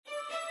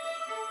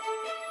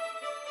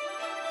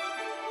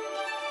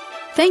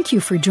Thank you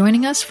for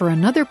joining us for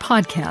another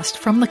podcast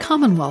from the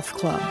Commonwealth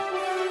Club.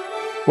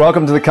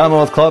 Welcome to the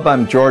Commonwealth Club.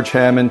 I'm George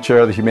Hammond, Chair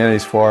of the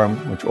Humanities Forum,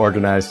 which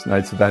organized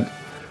tonight's event.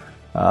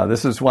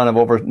 This is one of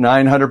over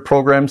 900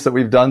 programs that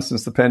we've done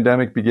since the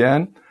pandemic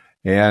began.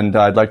 And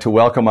I'd like to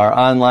welcome our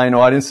online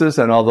audiences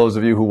and all those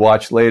of you who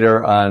watch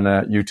later on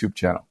YouTube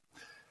channel.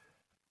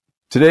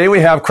 Today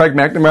we have Craig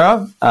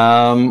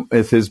McNamara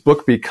with his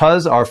book,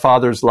 Because Our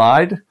Fathers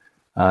Lied.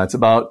 It's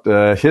about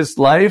his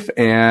life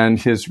and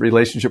his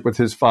relationship with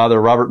his father,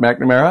 Robert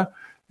McNamara.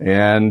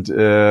 And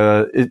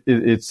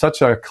it's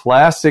such a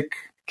classic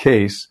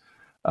case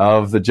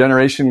of the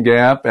generation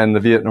gap and the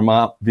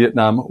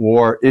Vietnam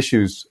War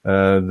issues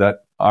that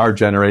our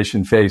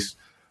generation faced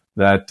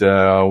that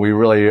we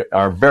really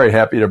are very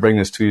happy to bring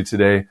this to you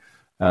today.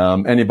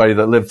 Anybody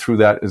that lived through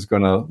that is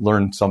going to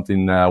learn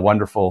something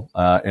wonderful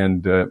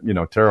and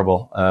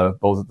terrible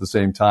both at the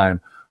same time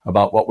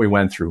about what we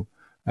went through.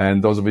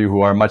 And those of you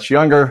who are much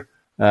younger,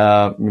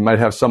 you might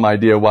have some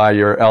idea why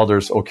your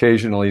elders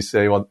occasionally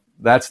say, well,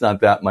 that's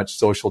not that much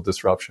social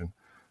disruption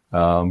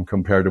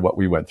compared to what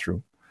we went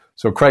through.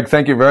 So, Craig,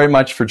 thank you very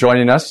much for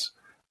joining us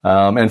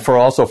and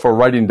for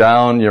writing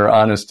down your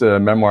honest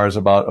memoirs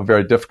about a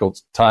very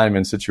difficult time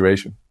and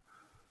situation.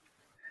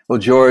 Well,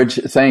 George,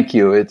 thank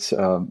you. It's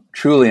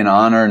truly an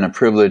honor and a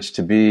privilege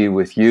to be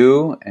with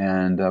you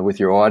and with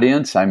your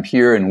audience. I'm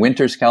here in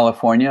Winters,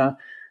 California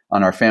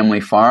on our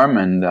family farm,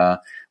 and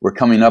we're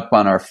coming up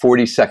on our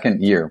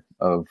 42nd year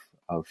of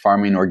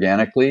farming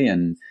organically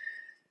and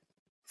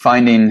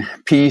finding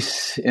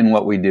peace in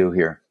what we do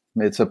here.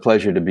 It's a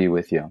pleasure to be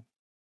with you.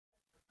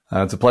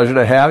 It's a pleasure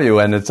to have you,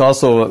 and it's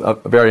also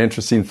a very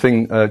interesting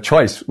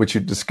choice, which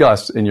you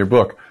discussed in your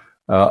book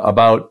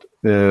about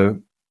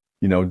doing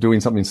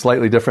something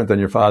slightly different than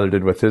your father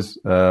did with his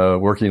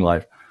working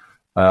life,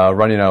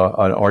 running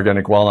an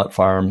organic walnut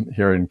farm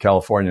here in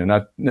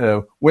California.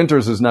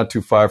 Winters is not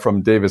too far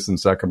from Davis and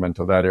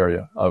Sacramento, that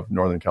area of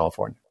Northern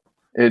California.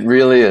 It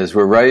really is.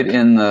 We're right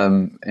in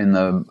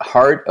the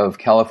heart of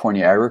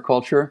California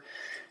agriculture.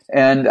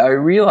 And I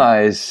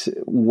realize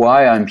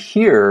why I'm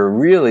here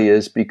really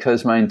is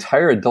because my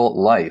entire adult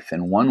life,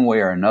 in one way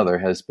or another,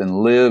 has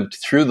been lived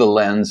through the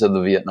lens of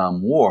the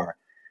Vietnam War.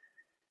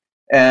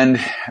 And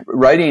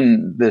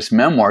writing this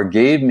memoir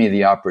gave me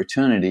the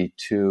opportunity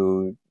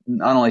to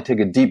not only take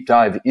a deep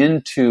dive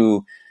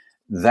into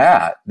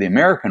the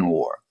American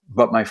War,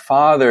 but my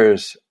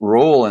father's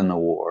role in the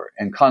war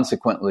and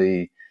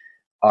consequently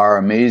our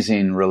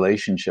amazing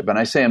relationship. And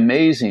I say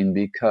amazing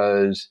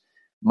because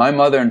my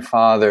mother and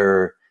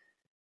father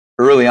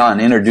early on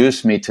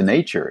introduced me to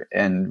nature,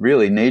 and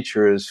really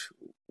nature is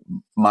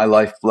my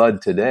lifeblood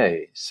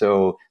today.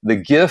 So the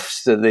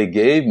gifts that they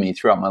gave me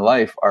throughout my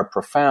life are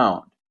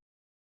profound.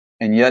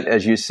 And yet,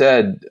 as you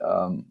said,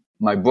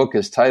 my book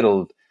is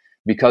titled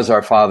Because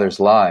Our Fathers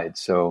Lied.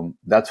 So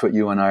that's what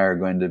you and I are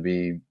going to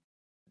be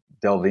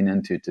delving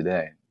into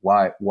today.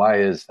 Why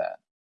is that?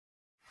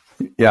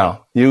 Yeah,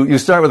 you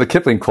start with a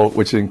Kipling quote,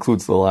 which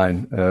includes the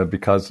line,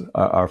 because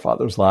our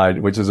fathers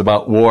lied, which is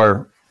about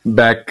war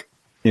back,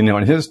 in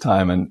his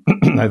time. And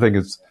I think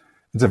it's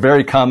a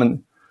very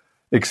common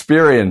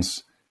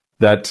experience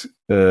that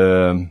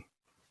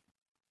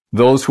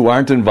those who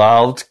aren't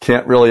involved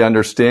can't really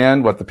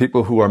understand what the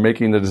people who are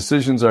making the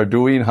decisions are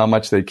doing, how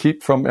much they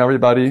keep from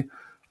everybody.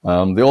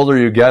 The older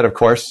you get, of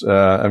course,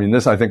 I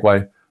think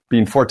why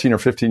being 14 or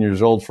 15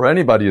 years old for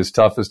anybody is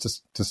tough is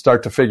to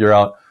start to figure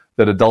out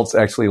that adults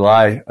actually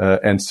lie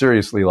and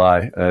seriously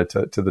lie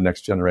to the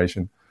next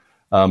generation.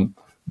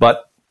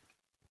 But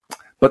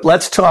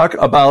let's talk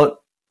about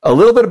a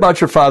little bit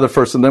about your father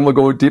first, and then we'll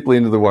go deeply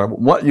into the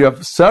war. You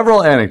have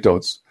several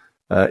anecdotes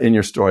in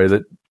your story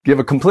that give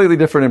a completely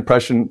different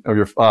impression of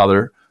your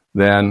father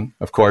than,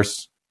 of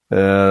course,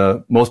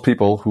 most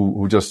people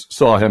who just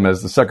saw him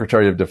as the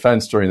Secretary of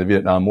Defense during the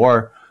Vietnam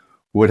War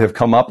would have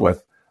come up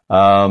with.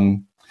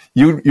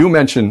 You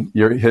mentioned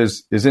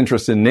his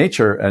interest in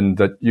nature, and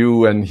that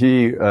you and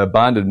he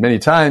bonded many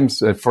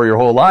times for your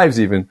whole lives,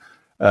 even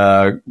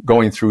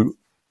going through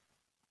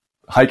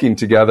hiking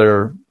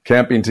together,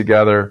 camping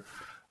together.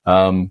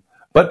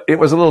 But it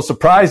was a little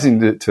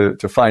surprising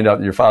to find out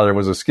that your father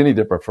was a skinny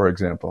dipper, for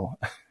example.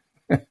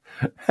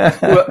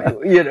 Well,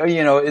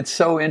 it's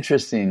so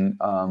interesting.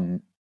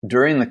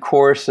 During the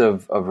course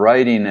of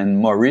writing and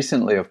more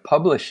recently of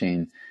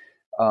publishing,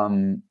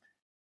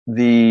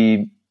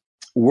 the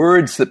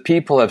words that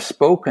people have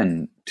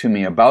spoken to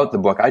me about the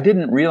book, I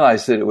didn't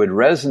realize that it would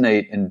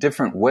resonate in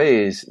different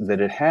ways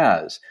that it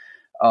has.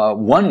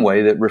 One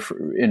way that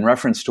in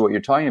reference to what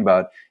you're talking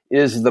about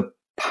is the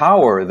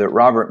power that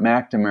Robert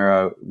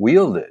McNamara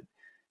wielded,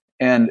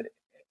 and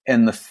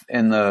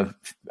the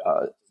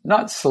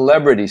not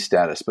celebrity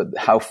status, but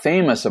how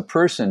famous a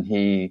person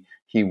he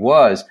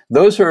was.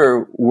 Those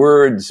are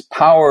words.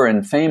 Power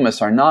and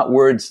famous are not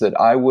words that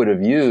I would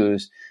have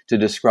used to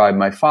describe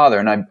my father,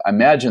 and I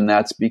imagine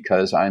that's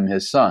because I'm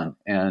his son.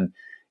 And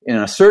in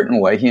a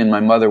certain way, he and my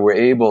mother were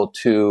able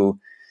to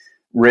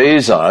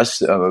raise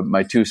us,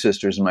 my two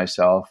sisters and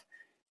myself,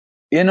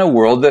 in a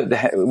world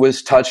that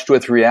was touched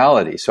with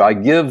reality. So I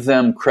give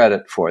them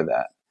credit for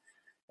that.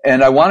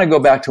 And I want to go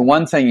back to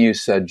one thing you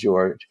said,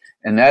 George,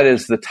 and that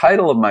is the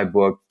title of my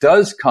book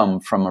does come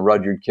from a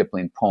Rudyard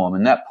Kipling poem.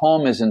 And that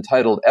poem is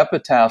entitled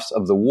Epitaphs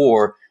of the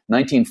War,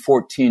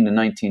 1914 to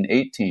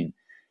 1918.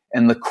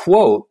 And the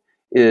quote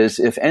is,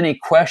 if any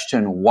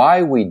question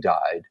why we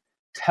died,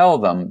 tell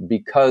them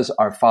because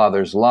our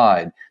fathers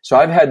lied. So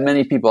I've had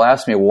many people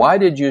ask me, why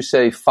did you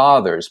say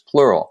fathers,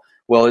 plural?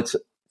 Well, it's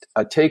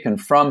taken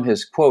from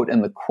his quote.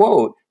 And the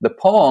quote, the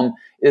poem,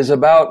 is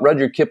about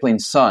Rudyard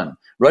Kipling's son.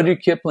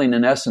 Rudyard Kipling,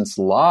 in essence,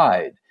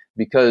 lied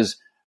because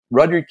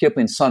Rudyard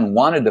Kipling's son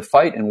wanted to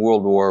fight in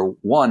World War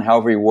I.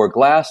 However, he wore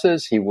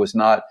glasses. He was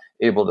not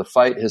able to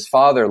fight. His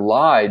father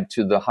lied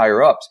to the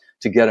higher-ups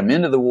to get him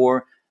into the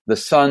war. The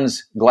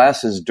son's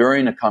glasses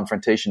during a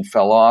confrontation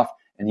fell off,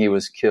 and he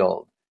was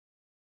killed.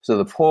 So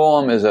the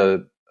poem is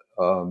a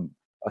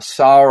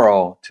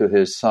sorrow to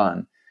his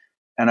son.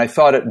 And I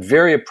thought it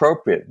very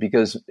appropriate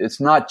because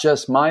it's not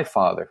just my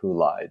father who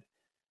lied.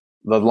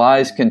 The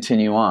lies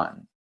continue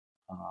on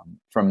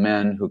from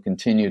men who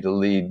continue to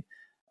lead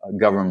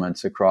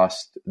governments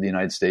across the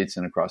United States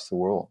and across the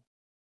world.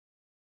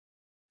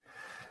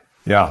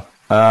 Yeah.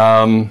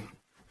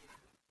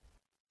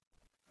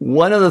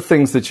 One of the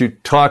things that you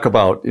talk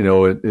about,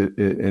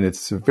 and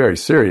it's very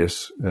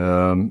serious,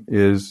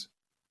 is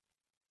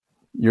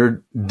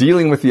you're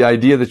dealing with the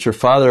idea that your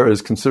father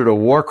is considered a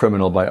war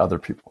criminal by other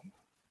people.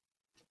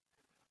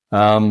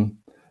 And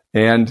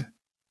one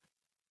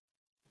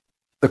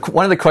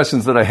of the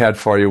questions that I had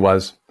for you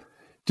was,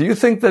 do you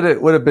think that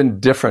it would have been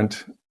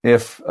different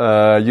if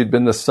you'd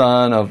been the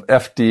son of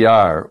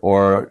FDR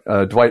or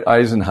Dwight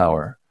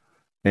Eisenhower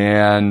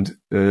and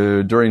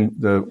during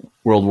the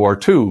World War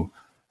II?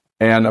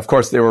 And of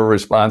course, they were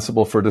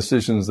responsible for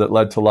decisions that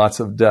led to lots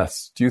of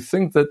deaths. Do you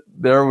think that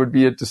there would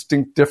be a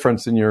distinct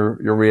difference in your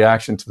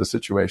reaction to the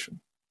situation?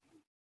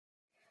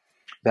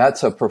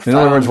 That's a profound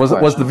In other words,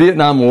 was the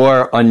Vietnam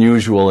War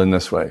unusual in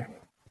this way?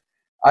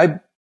 I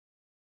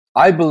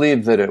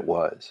believe that it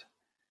was.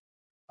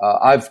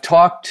 I've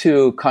talked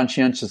to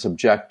conscientious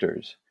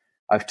objectors.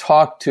 I've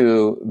talked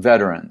to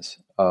veterans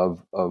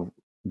of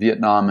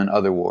Vietnam and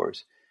other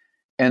wars.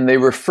 And they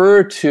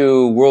refer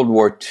to World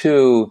War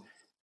II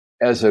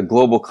as a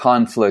global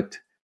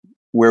conflict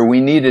where we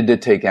needed to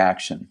take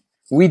action.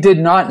 We did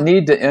not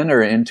need to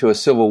enter into a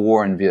civil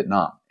war in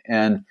Vietnam.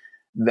 And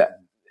that,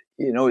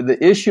 the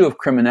issue of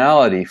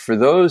criminality, for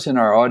those in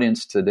our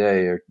audience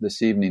today or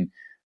this evening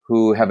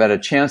who have had a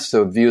chance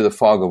to view The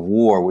Fog of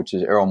War, which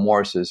is Errol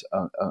Morris's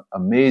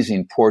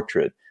amazing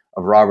portrait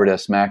of Robert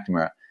S.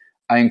 McNamara,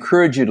 I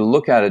encourage you to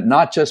look at it,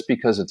 not just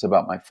because it's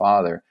about my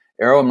father.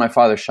 Errol and my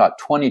father shot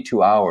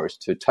 22 hours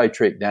to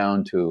titrate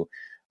down to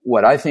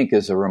what I think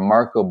is a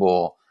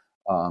remarkable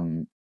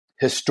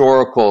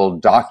historical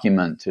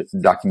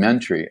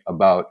documentary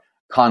about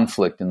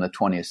conflict in the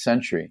 20th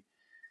century.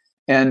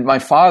 And my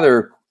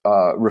father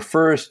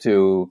refers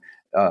to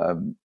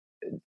General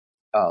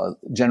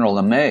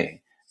LeMay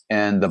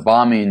and the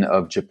bombing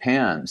of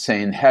Japan,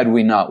 saying, had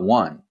we not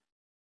won,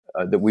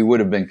 that we would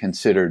have been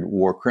considered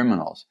war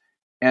criminals.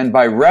 And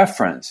by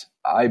reference,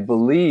 I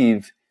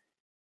believe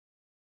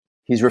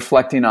he's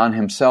reflecting on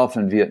himself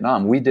in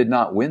Vietnam. We did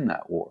not win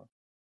that war.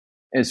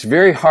 It's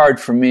very hard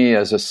for me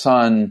as a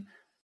son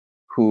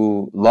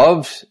who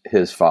loves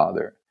his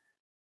father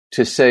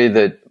to say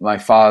that my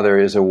father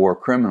is a war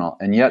criminal.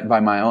 And yet by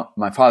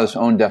my father's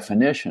own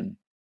definition,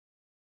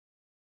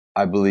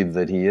 I believe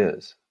that he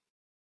is.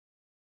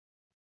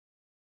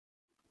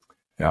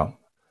 Yeah.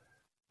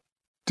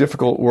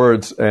 Difficult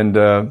words. And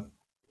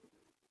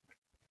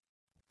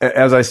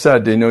as I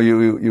said,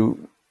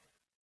 you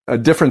a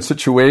different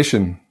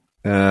situation.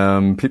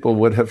 People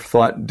would have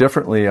thought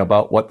differently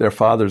about what their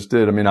fathers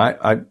did. I mean,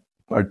 I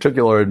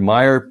particularly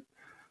admire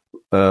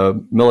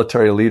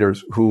military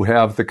leaders who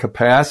have the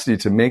capacity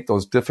to make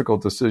those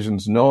difficult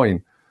decisions,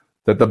 knowing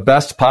that the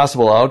best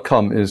possible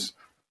outcome is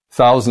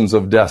thousands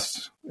of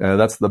deaths.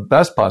 That's the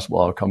best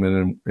possible outcome.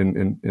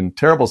 In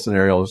terrible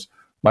scenarios,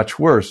 much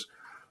worse.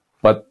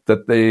 But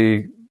that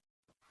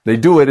they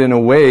do it in a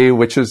way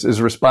which is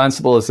as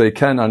responsible as they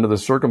can under the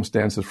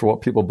circumstances for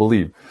what people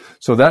believe.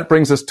 So that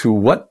brings us to,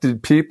 what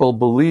did people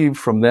believe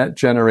from that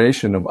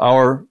generation of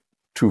our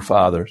two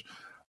fathers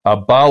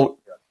about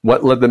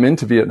what led them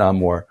into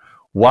Vietnam War?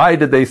 Why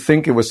did they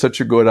think it was such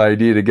a good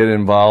idea to get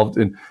involved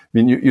in? I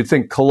mean, you'd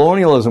think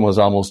colonialism was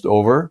almost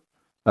over,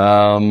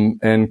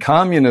 and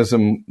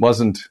communism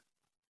wasn't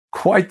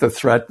quite the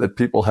threat that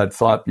people had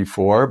thought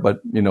before,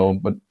 but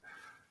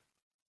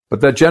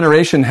that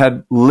generation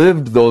had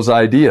lived those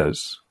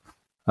ideas,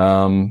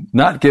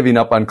 not giving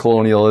up on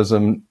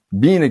colonialism,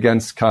 being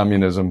against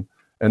communism,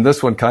 and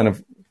this one kind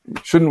of,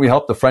 shouldn't we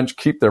help the French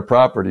keep their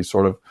property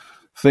sort of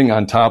thing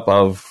on top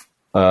of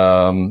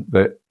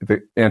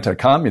the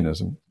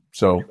anti-communism.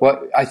 So,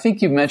 well, I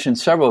think you mentioned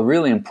several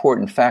really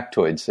important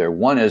factoids there.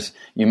 One is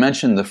you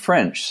mentioned the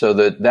French, so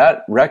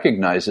that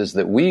recognizes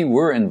that we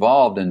were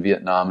involved in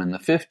Vietnam in the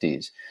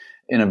 50s.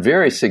 in a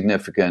very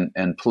significant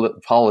and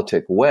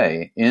politic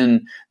way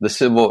in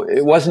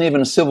it wasn't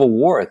even a civil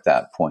war at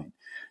that point.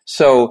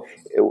 So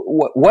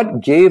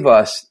what gave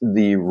us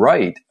the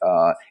right,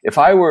 if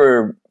I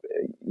were,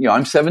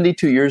 I'm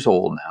 72 years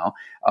old now,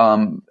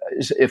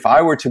 if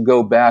I were to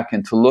go back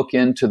and to look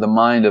into the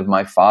mind of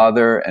my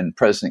father and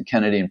President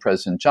Kennedy and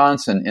President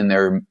Johnson in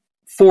their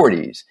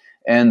 40s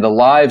and the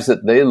lives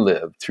that they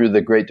lived through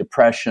the Great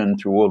Depression,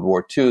 through World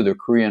War II, the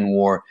Korean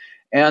War,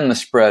 and the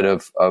spread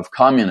of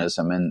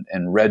communism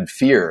and red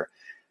fear,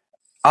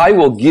 I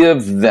will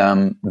give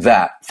them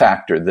that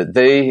factor, that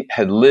they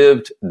had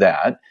lived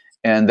that,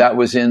 and that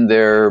was in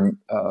their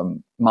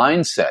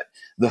mindset.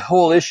 The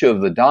whole issue of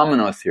the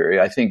domino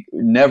theory, I think,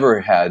 never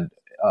had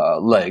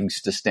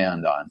legs to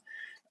stand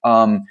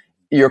on.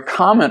 Your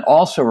comment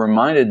also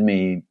reminded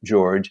me,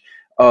 George,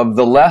 of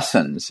the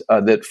lessons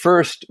that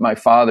first my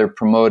father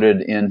promoted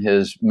in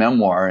his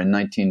memoir in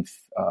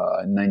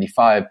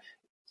 1995,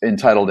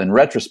 entitled In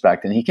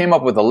Retrospect. And he came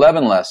up with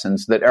 11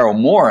 lessons that Errol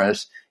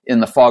Morris, in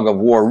The Fog of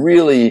War,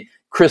 really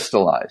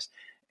crystallized.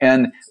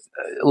 And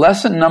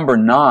lesson number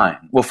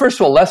 9, well, first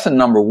of all, lesson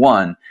number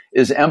 1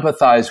 is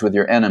empathize with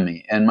your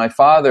enemy. And my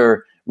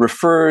father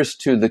refers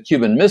to the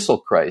Cuban Missile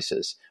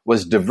Crisis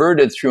was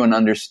diverted through an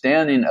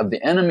understanding of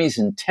the enemy's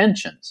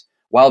intentions,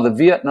 while the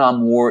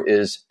Vietnam War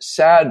is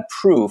sad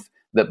proof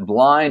that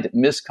blind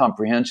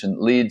miscomprehension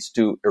leads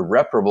to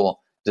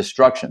irreparable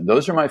destruction.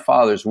 Those are my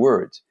father's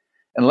words.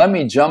 And let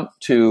me jump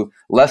to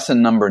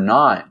lesson number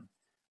 9,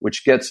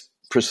 which gets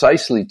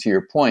precisely to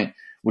your point,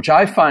 which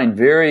I find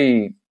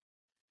very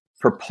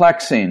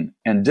perplexing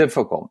and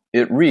difficult.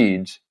 It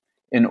reads,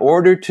 in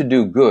order to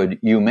do good,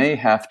 you may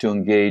have to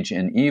engage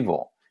in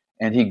evil.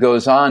 And he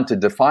goes on to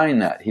define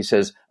that. He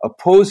says,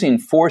 opposing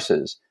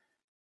forces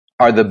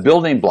are the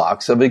building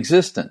blocks of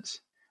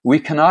existence. We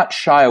cannot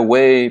shy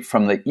away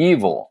from the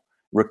evil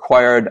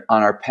required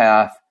on our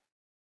path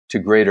to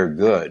greater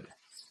good.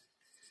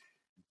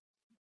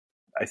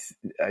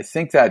 I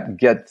think that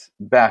gets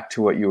back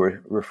to what you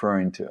were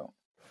referring to.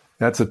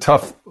 That's a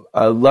tough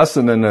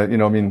lesson, and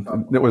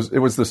it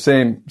was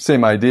the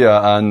same idea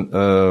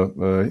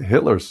on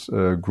Hitler's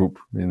group.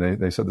 I mean,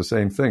 they said the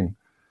same thing,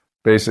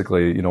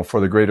 basically,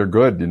 for the greater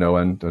good,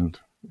 and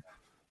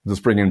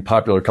just bring in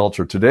popular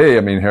culture today.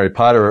 I mean, Harry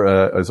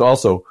Potter is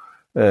also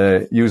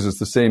uses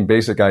the same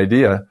basic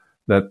idea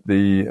that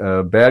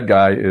the bad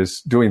guy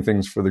is doing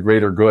things for the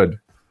greater good.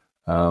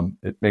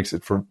 It makes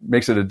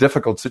it a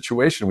difficult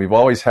situation. We've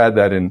always had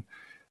that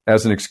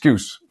as an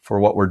excuse for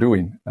what we're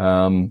doing.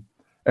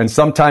 And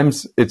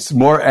sometimes it's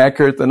more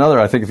accurate than other.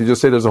 I think if you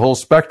just say there's a whole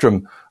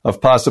spectrum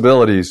of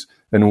possibilities,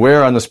 and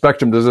where on the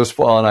spectrum does this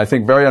fall? And I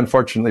think very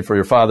unfortunately for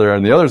your father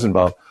and the others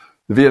involved,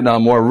 the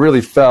Vietnam War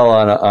really fell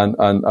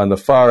on the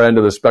far end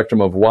of the spectrum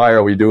of why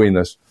are we doing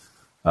this,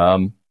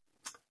 and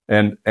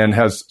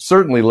has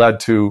certainly led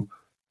to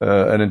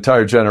an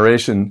entire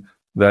generation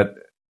that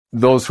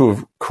those who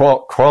have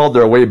crawled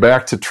their way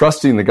back to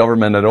trusting the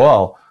government at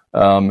all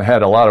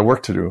had a lot of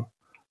work to do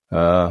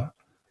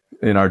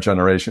in our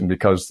generation,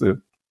 because the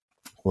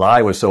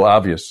lie was so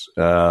obvious,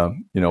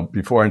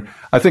 before. And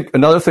I think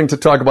another thing to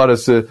talk about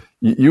is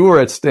you were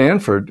at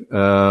Stanford,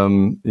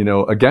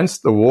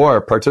 against the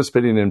war,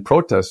 participating in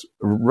protests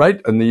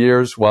right in the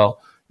years while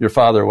your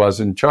father was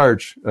in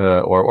charge,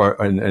 or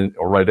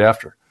right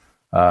after,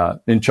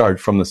 in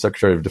charge from the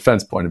Secretary of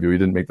Defense point of view. He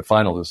didn't make the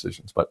final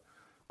decisions, but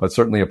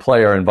certainly a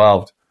player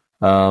involved.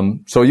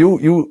 So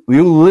you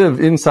live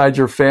inside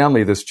your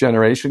family this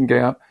generation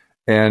gap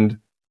and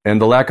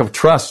the lack of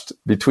trust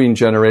between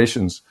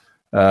generations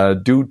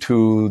due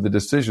to the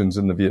decisions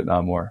in the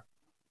Vietnam War.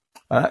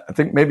 I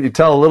think maybe you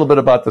tell a little bit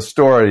about the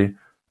story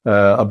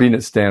of being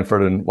at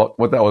Stanford and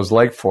what that was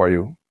like for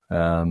you.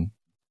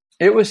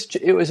 It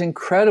was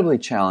incredibly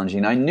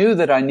challenging. I knew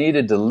that I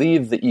needed to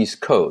leave the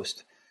East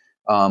Coast,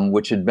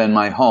 which had been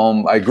my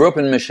home. I grew up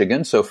in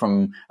Michigan, so I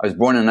was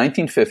born in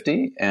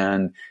 1950,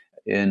 and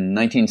in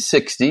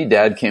 1960,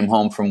 Dad came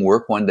home from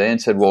work one day and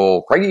said,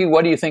 "Well, Craigie,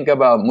 what do you think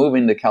about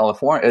moving to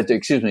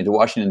to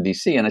Washington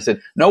D.C.?" And I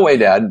said, "No way,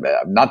 Dad,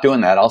 I'm not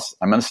doing that.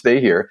 I'm going to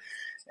stay here."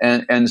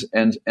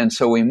 And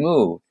so we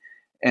moved,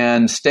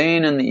 and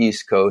staying in the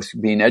East Coast,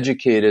 being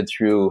educated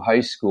through high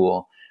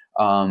school.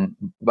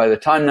 By the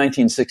time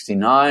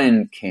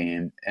 1969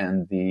 came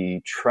and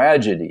the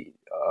tragedy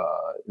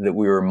that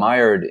we were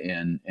mired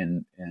in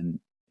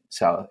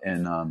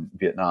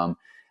Vietnam,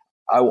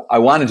 I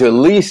wanted to at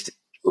least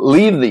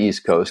leave the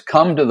East Coast,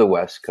 come to the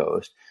West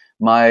Coast.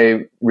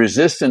 My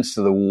resistance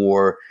to the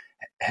war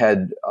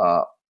had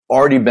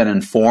already been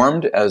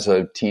informed as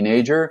a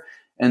teenager.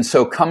 And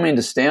so coming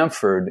to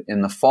Stanford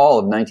in the fall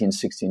of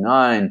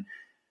 1969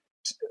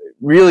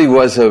 really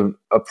was a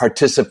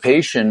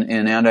participation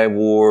in the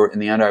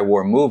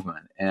anti-war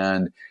movement.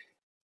 And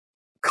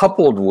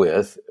coupled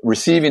with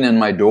receiving in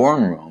my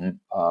dorm room,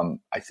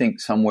 I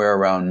think somewhere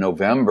around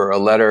November, a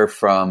letter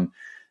from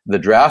the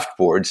draft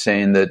board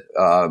saying that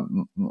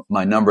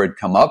my number had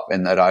come up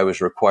and that I was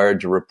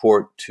required to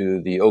report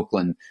to the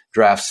Oakland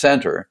Draft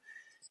Center.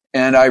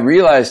 And I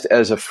realized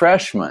as a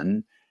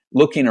freshman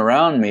looking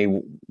around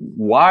me,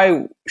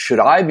 why should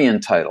I be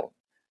entitled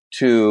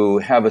to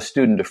have a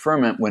student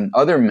deferment when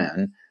other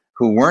men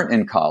who weren't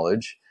in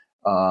college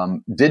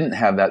didn't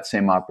have that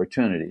same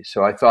opportunity?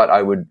 So I thought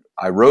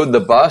I rode the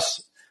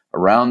bus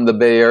around the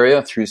Bay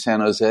Area through San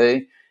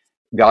Jose,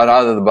 got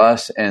out of the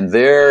bus, and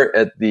there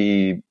at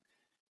the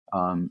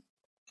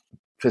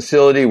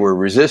facility were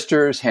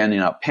resistors handing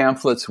out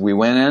pamphlets. I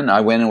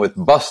went in with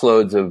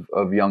busloads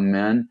of young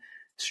men,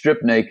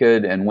 stripped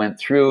naked, and went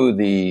through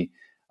the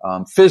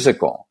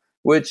physical,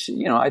 which,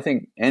 I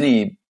think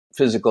any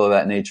physical of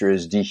that nature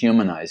is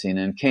dehumanizing,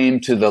 and came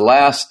to the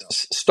last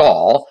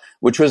stall,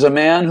 which was a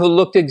man who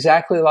looked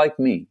exactly like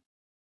me.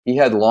 He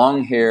had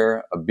long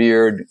hair, a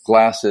beard,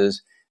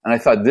 glasses, and I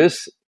thought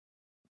this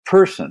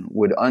person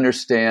would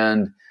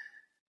understand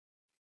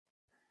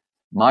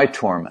my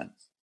torment.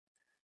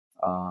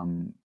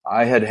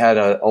 I had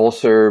an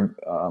ulcer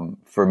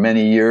for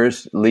many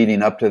years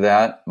leading up to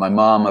that. My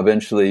mom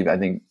eventually, I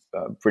think,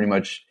 pretty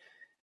much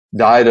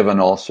died of an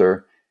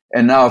ulcer.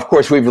 And now, of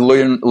course, we've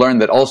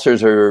learned that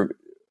ulcers are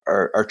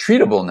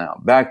treatable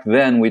now. Back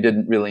then, we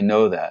didn't really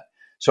know that.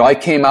 So I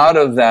came out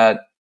of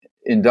that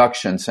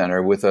induction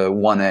center with a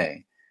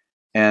 1A,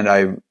 and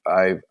I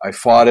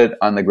fought it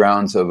on the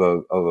grounds of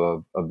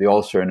the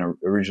ulcer, and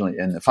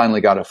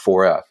finally got a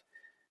 4F.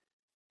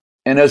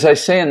 And as I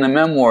say in the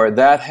memoir,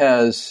 that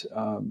has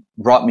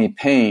brought me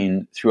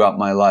pain throughout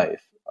my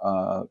life,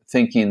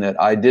 thinking that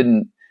I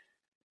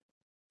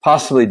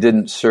possibly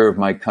didn't serve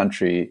my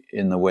country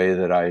in the way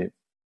that I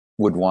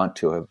would want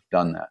to have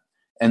done that.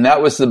 And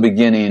that was the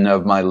beginning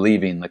of my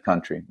leaving the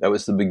country. That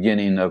was the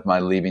beginning of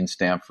my leaving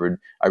Stanford.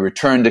 I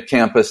returned to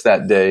campus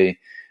that day,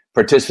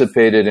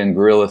 participated in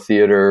guerrilla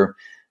theater.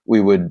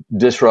 We would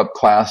disrupt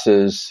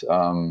classes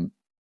and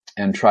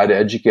try to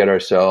educate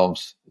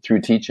ourselves through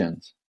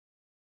teach-ins.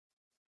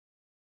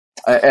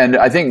 And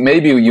I think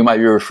maybe you might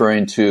be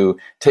referring to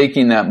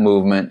taking that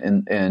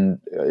movement and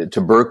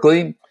to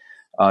Berkeley,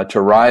 to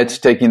riots,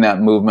 taking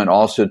that movement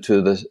also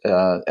to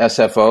the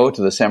SFO,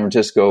 to the San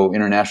Francisco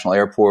International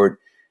Airport,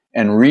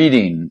 and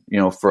reading,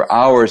 for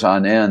hours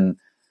on end,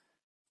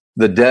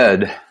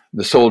 the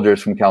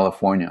soldiers from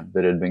California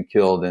that had been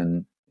killed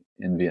in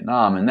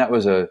Vietnam. And that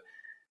was an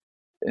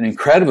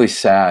incredibly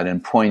sad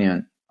and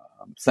poignant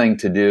thing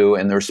to do.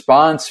 And the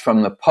response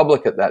from the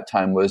public at that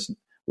time was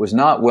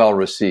not well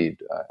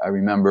received. I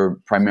remember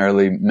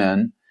primarily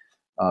men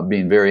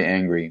being very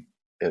angry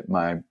at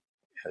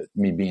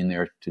me being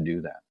there to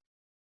do that.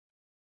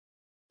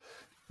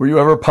 Were you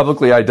ever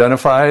publicly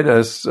identified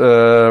as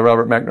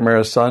Robert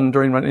McNamara's son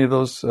during any of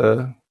those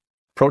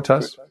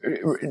protests?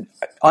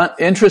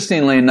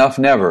 Interestingly enough,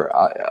 never.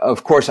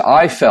 Of course,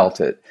 I felt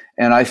it,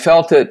 and I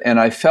felt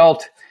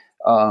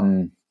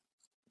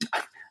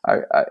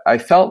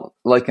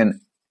like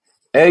an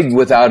egg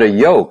without a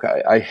yolk.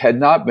 I had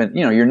not been,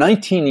 you're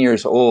 19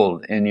 years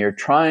old and you're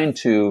trying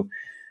to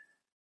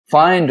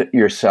find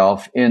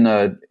yourself in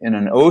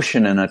an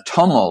ocean, in a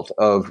tumult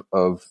of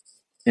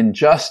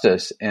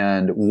injustice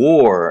and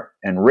war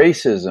and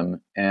racism.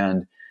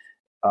 And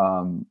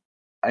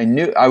I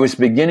knew I was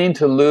beginning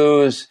to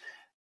lose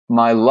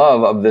my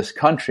love of this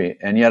country.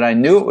 And yet I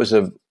knew it was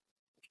in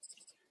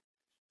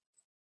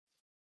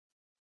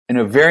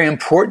a very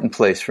important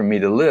place for me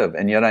to live.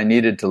 And yet I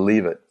needed to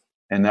leave it.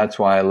 And that's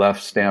why I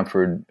left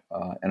Stanford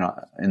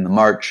in the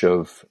March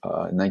of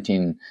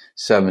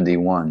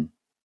 1971.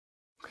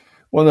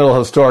 One little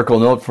historical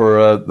note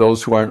for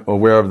those who aren't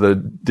aware of the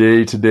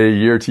day-to-day,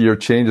 year-to-year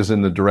changes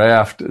in the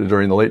draft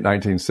during the late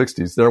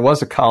 1960s. There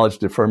was a college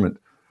deferment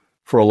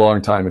for a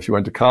long time. If you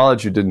went to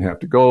college, you didn't have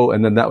to go.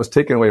 And then that was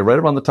taken away right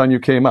around the time you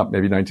came up,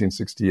 maybe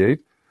 1968.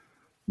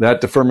 That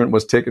deferment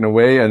was taken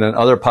away, and then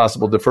other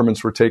possible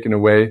deferments were taken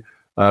away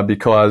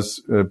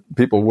because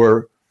people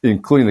were,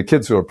 including the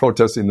kids who were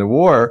protesting the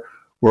war,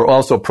 were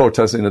also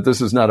protesting that this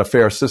is not a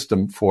fair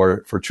system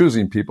for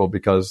choosing people,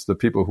 because the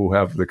people who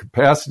have the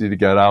capacity to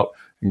get out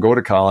and go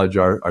to college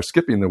are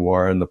skipping the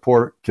war, and the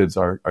poor kids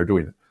are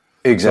doing it.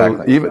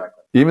 Exactly. So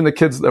even the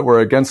kids that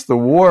were against the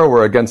war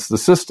were against the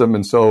system.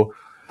 And so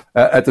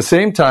at the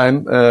same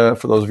time,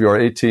 for those of you who are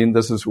 18,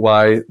 this is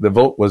why the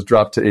vote was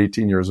dropped to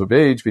 18 years of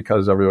age,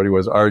 because everybody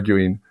was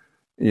arguing,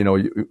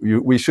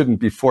 we shouldn't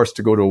be forced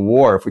to go to a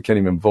war if we can't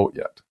even vote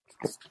yet.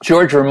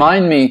 George,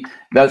 remind me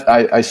that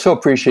I so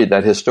appreciate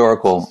that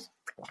historical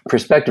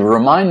perspective.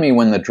 Remind me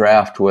when the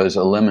draft was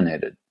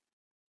eliminated.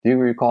 Do you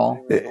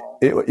recall?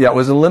 It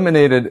was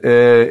eliminated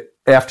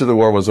after the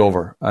war was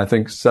over. I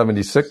think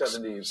 76,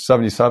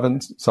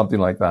 77, something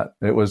like that.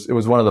 It was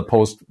one of the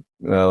post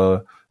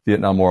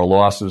Vietnam War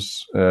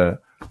losses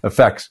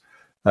effects.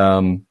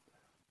 But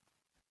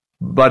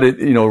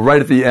it,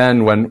 right at the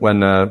end, when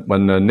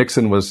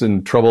Nixon was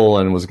in trouble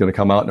and was going to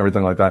come out and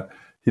everything like that,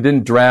 he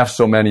didn't draft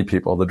so many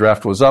people. The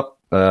draft was up.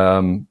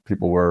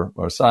 People were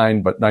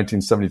assigned, but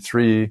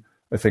 1973,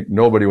 I think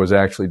nobody was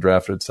actually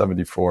drafted.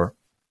 74,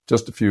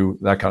 just a few,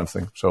 that kind of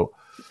thing. So,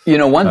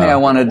 one thing I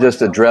want to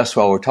just address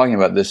while we're talking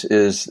about this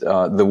is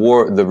the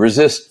war, the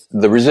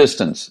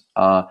resistance.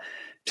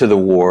 to the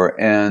war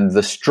and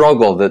the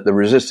struggle that the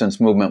resistance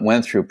movement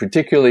went through,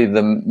 particularly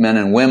the men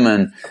and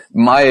women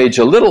my age,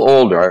 a little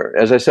older.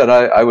 As I said,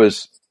 I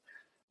was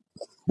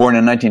born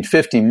in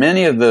 1950.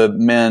 Many of the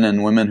men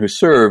and women who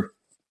served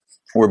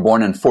were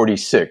born in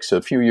 46, so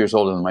a few years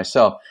older than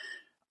myself.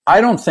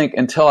 I don't think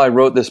until I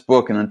wrote this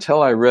book and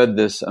until I read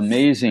this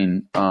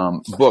amazing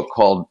book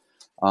called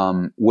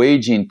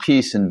Waging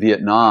Peace in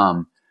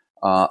Vietnam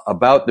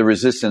about the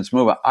resistance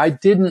movement, I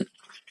didn't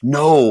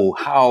know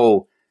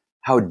how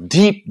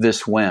deep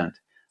this went,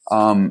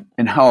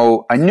 and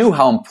how I knew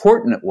how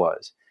important it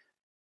was.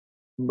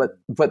 But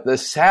the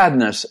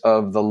sadness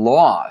of the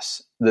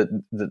loss that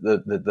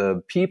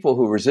the people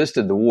who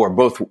resisted the war,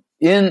 both who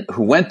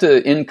went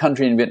to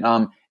in-country in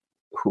Vietnam,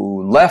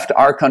 who left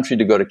our country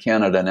to go to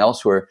Canada and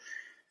elsewhere,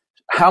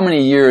 how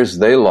many years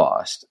they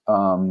lost,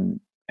 and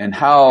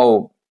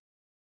how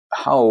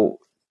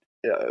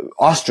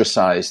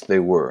ostracized they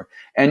were.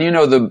 And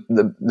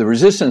the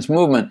resistance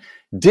movement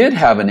did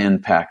have an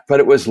impact, but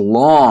it was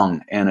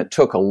long, and it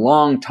took a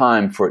long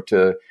time for it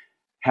to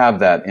have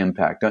that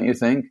impact, don't you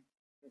think?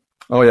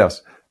 Oh,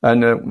 yes.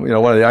 And,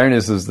 one of the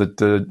ironies is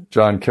that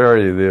John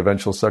Kerry, the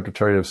eventual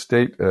Secretary of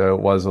State,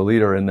 was a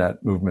leader in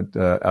that movement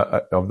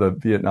of the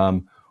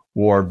Vietnam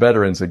War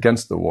veterans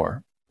against the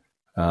war.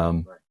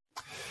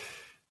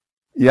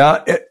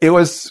 It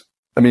was,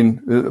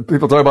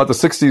 people talk about the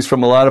 60s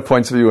from a lot of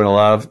points of view, in a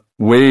lot of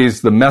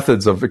ways. The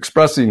methods of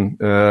expressing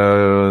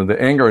the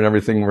anger and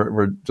everything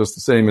were just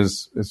the same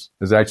as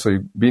actually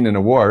being in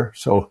a war.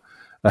 So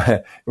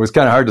it was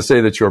kind of hard to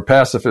say that you're a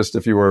pacifist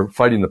if you were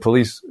fighting the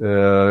police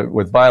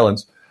with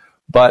violence.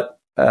 But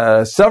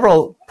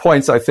several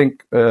points, I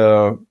think,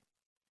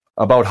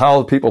 about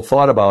how people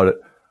thought about it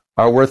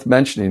are worth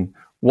mentioning.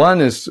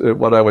 One is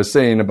what I was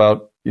saying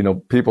about,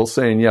 people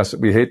saying, yes,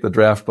 we hate the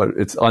draft, but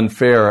it's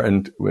unfair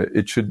and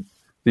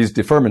these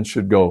deferments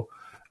should go.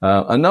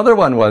 Another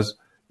one was,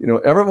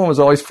 everyone was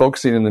always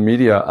focusing in the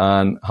media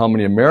on how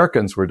many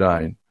Americans were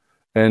dying.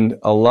 And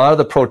a lot of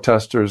the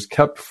protesters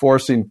kept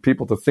forcing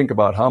people to think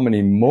about how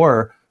many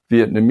more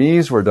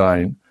Vietnamese were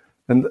dying.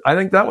 And I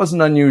think that was an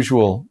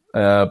unusual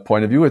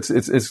point of view.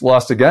 It's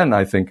lost again,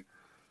 I think.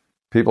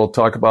 People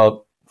talk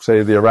about,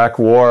 say, the Iraq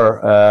War,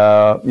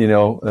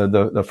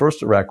 the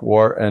first Iraq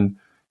War, and,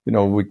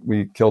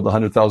 we killed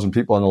 100,000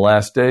 people on the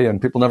last day,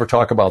 and people never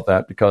talk about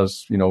that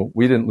because,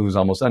 we didn't lose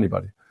almost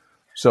anybody.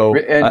 So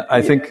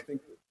I think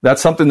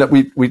that's something that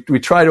we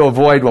try to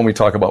avoid when we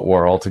talk about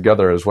war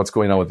altogether, is what's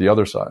going on with the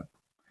other side.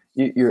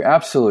 You're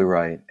absolutely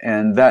right.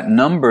 And that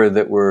number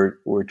that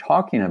we're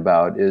talking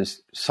about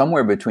is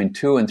somewhere between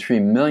 2 and 3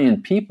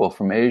 million people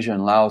from Asia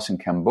and Laos and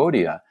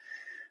Cambodia.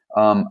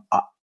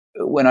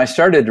 When I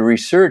started to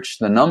research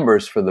the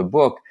numbers for the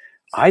book,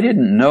 I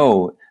didn't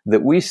know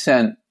that we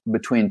sent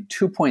between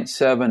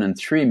 2.7 and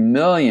 3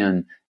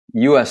 million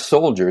U.S.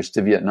 soldiers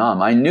to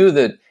Vietnam. I knew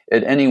that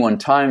at any one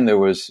time there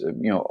was,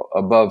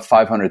 above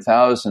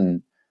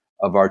 500,000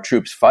 of our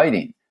troops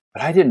fighting,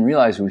 but I didn't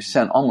realize we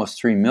sent almost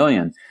 3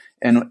 million.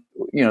 And,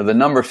 the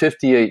number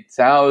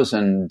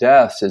 58,000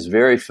 deaths is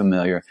very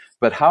familiar,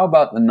 but how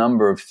about the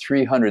number of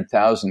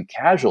 300,000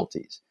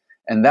 casualties?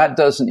 And that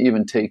doesn't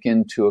even take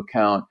into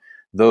account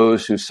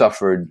those who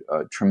suffered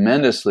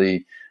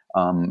tremendously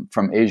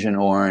from Agent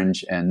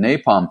Orange and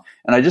napalm.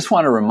 And I just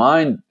want to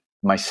remind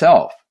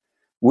myself,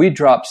 we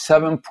dropped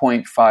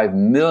 7.5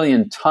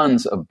 million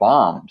tons of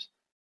bombs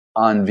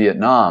on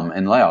Vietnam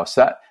and Laos.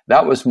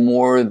 That was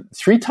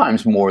 3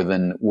 times more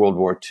than World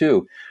War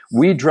II.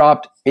 We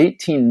dropped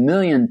 18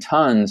 million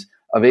tons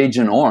of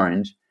Agent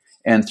Orange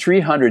and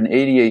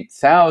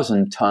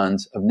 388,000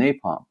 tons of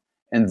napalm.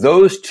 And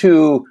those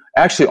two,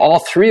 actually all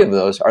 3 of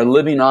those, are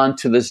living on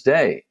to this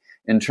day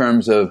in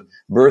terms of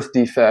birth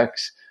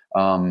defects,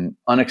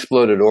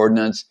 unexploded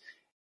ordnance.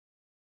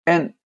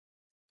 And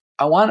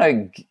I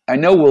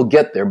know we'll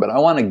get there, but I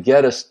want to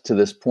get us to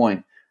this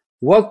point.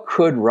 What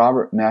could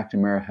Robert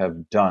McNamara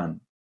have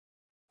done?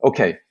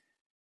 Okay,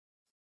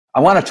 I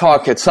want to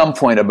talk at some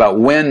point about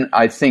when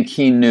I think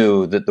he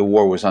knew that the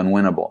war was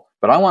unwinnable.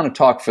 But I want to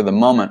talk for the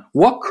moment,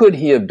 what could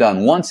he have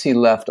done once he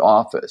left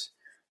office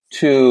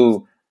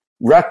to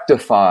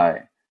rectify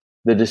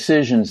the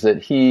decisions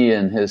that he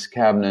and his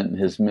cabinet and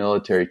his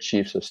military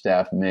chiefs of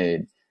staff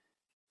made?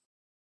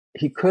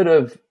 He could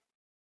have,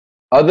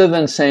 other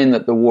than saying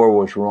that the war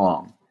was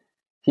wrong,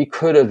 he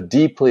could have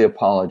deeply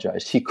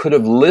apologized. He could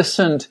have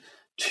listened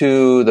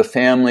to the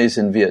families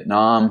in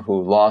Vietnam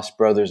who lost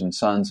brothers and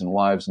sons and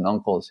wives and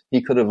uncles.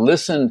 He could have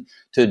listened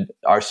to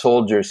our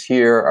soldiers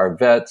here, our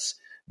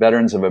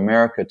veterans of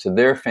America, to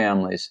their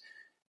families.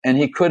 And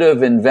he could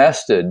have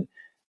invested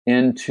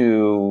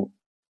into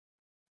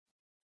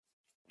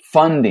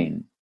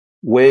funding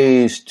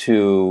ways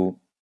to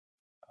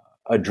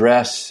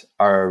address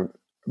our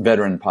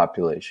veteran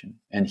population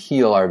and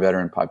heal our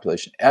veteran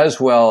population, as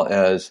well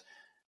as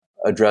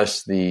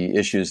address the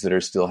issues that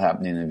are still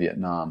happening in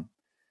Vietnam.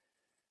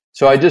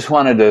 So I just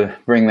wanted to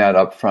bring that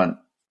up front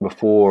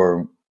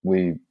before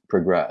we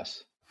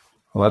progress.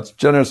 Well, that's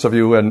generous of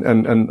you,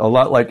 and a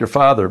lot like your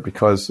father,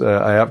 because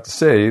I have to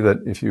say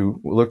that if you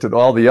looked at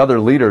all the other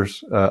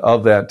leaders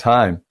of that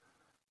time,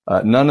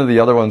 none of the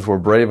other ones were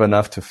brave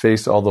enough to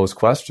face all those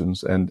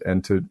questions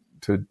and to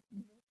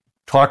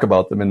talk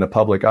about them in the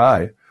public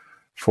eye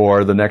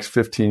for the next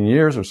 15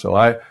 years or so.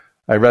 I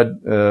read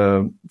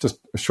just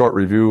a short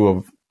review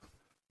of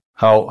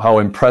how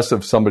impressed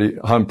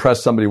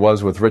somebody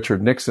was with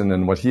Richard Nixon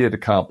and what he had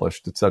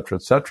accomplished, et cetera,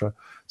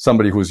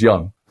 somebody who's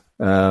young.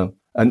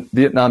 And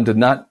Vietnam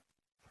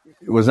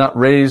was not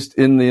raised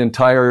in the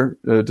entire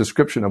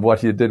description of what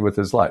he did with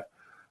his life.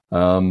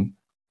 And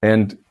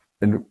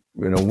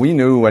we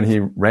knew when he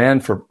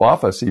ran for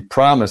office, he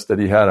promised that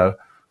he had a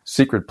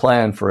secret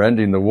plan for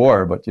ending the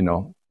war, but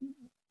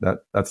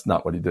that's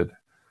not what he did.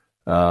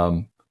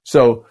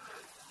 So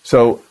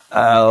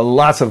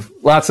lots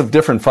of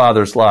different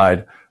fathers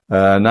lied,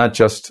 not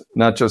just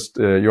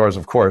yours,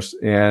 of course.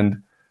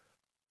 And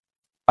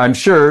I'm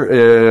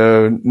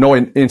sure,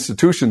 knowing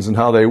institutions and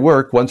how they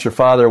work, once your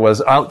father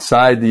was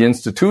outside the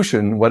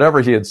institution,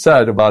 whatever he had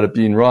said about it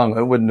being wrong,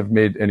 it wouldn't have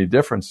made any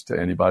difference to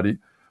anybody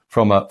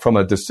from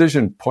a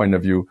decision point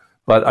of view.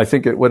 But I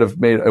think it would have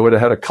had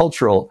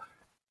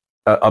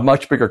a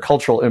much bigger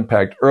cultural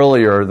impact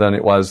earlier than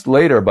it was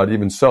later. But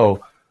even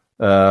so,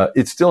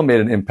 it still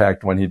made an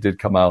impact when he did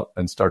come out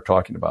and start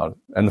talking about it.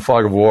 And the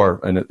fog of war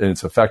and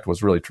its effect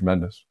was really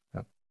tremendous.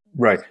 Yeah.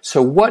 Right.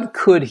 So what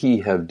could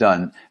he have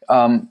done?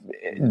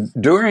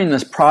 During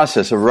this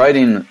process of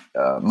writing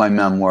my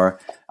memoir,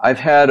 I've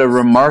had a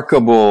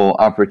remarkable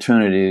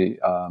opportunity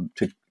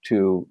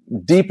to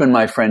deepen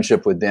my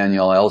friendship with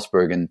Daniel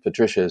Ellsberg and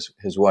Patricia,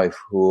 his wife,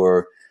 who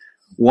are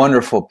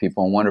wonderful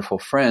people and wonderful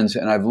friends.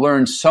 And I've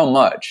learned so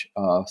much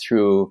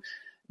through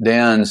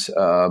Dan's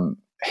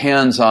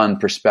hands-on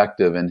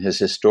perspective and his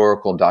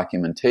historical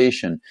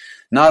documentation,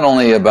 not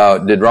only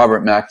about did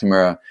Robert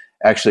McNamara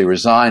actually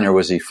resign or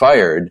was he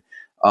fired,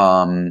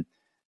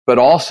 but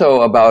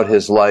also about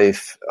his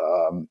life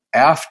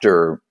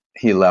after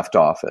he left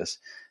office.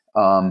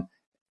 And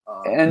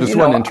just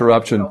one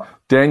interruption.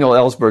 Daniel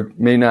Ellsberg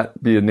may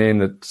not be a name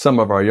that some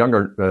of our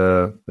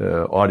younger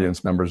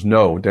audience members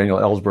know. Daniel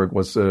Ellsberg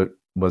was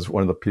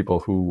one of the people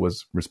who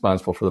was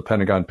responsible for the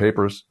Pentagon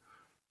Papers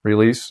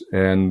release,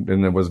 and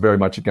it was very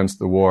much against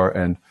the war.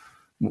 And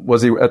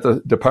was he at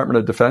the Department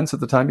of Defense at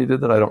the time he did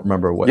that? I don't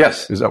remember what.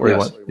 Yes. Is that where he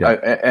was?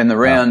 Yeah. And the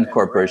RAND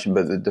Corporation,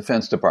 but the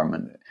Defense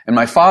Department. And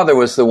my father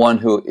was the one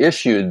who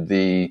issued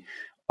the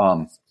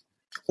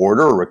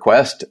order or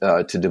request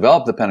to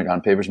develop the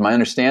Pentagon Papers. My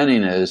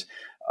understanding is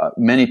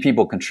many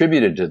people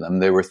contributed to them.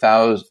 They were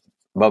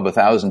above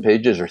 1,000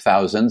 pages or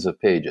thousands of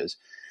pages.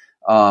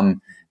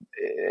 And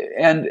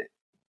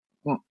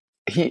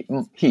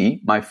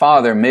my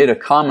father made a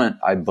comment,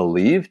 I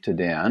believe, to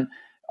Dan,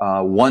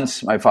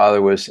 once my father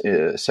was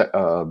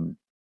president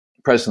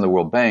of the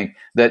World Bank,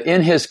 that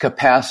in his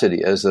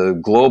capacity as a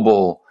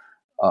global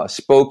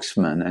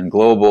spokesman and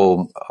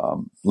global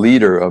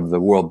leader of the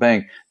World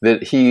Bank,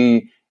 that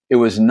it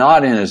was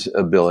not in his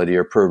ability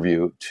or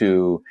purview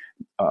to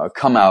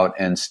come out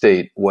and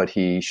state what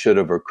he should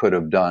have or could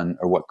have done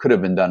or what could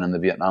have been done in the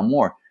Vietnam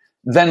War.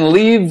 Then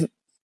leave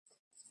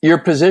your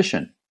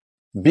position.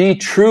 Be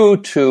true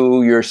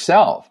to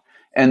yourself.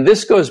 And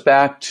this goes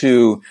back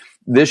to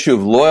the issue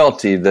of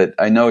loyalty that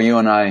I know you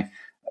and I,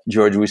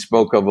 George, we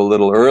spoke of a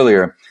little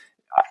earlier.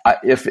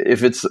 If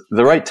it's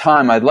the right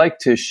time, I'd like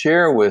to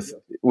share with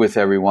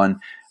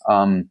everyone.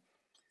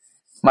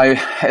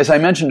 As I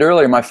mentioned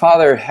earlier, my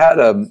father had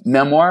a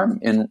memoir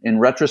in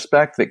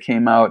retrospect that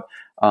came out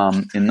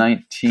in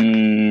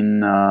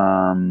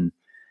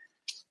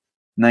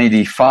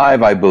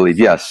 1995, I believe.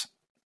 Yes.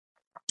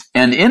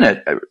 And in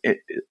it,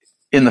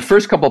 in the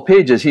first couple of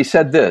pages, he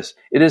said this: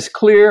 "It is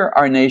clear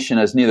our nation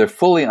has neither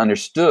fully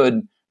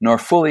understood nor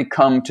fully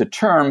come to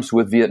terms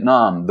with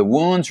Vietnam. The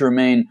wounds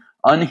remain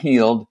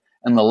unhealed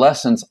and the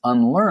lessons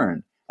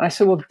unlearned." And I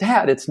said, well,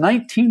 Dad, it's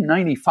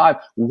 1995.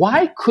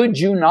 Why could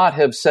you not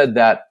have said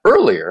that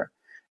earlier?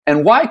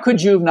 And why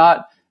could you have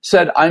not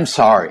said, I'm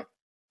sorry?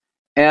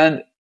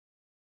 And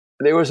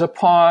there was a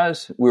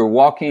pause. We were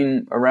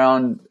walking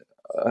around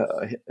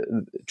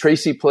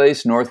Tracy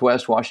Place,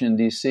 Northwest Washington,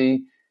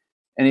 D.C.,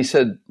 and he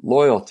said,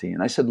 loyalty.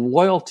 And I said,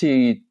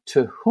 loyalty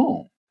to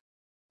whom?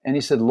 And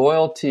he said,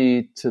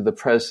 loyalty to the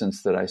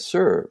presidents that I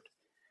served.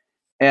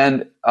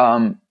 And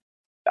I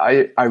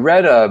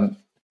read a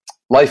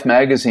Life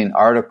magazine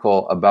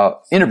article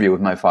about interview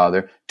with my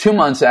father 2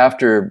 months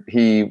after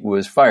he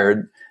was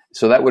fired.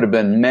 So that would have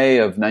been May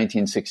of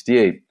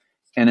 1968.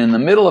 And in the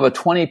middle of a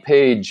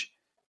 20-page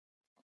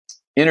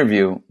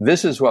interview,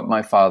 this is what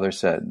my father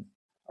said.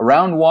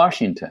 Around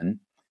Washington,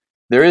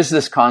 there is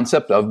this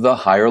concept of the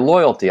higher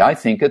loyalty. I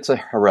think it's a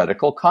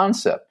heretical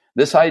concept.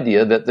 This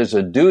idea that there's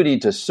a duty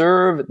to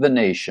serve the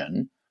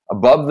nation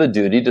above the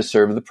duty to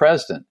serve the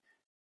president,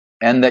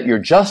 and that you're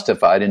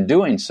justified in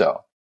doing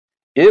so.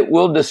 It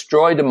will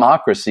destroy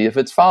democracy if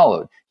it's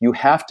followed. You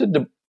have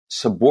to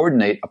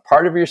subordinate a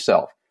part of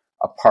yourself,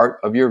 a part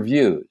of your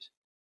views,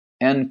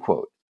 end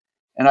quote.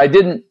 And I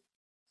didn't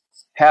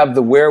have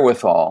the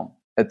wherewithal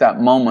at that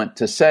moment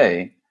to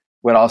say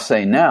what I'll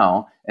say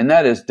now, and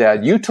that is,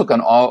 Dad, you took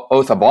an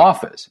oath of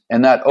office,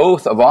 and that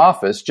oath of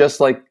office, just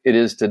like it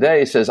is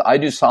today, says, I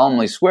do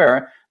solemnly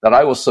swear that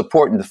I will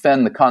support and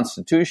defend the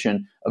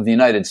Constitution of the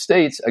United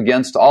States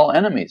against all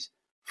enemies,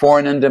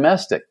 foreign and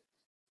domestic.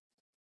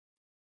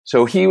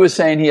 So he was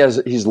saying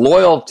he's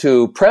loyal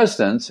to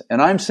presidents,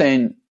 and I'm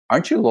saying,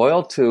 aren't you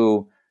loyal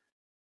to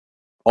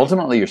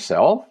ultimately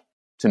yourself,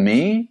 to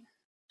me,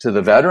 to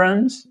the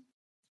veterans,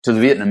 to the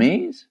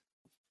Vietnamese?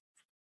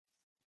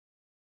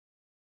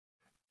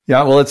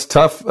 Yeah, well, it's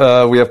tough.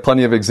 We have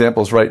plenty of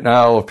examples right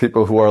now of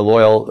people who are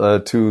loyal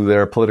to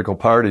their political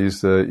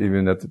parties,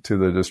 even to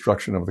the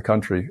destruction of the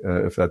country.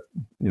 If that,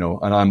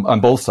 and I'm on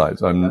both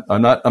sides. I'm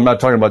not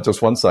talking about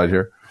just one side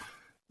here.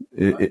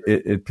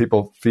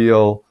 People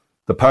feel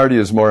the party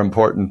is more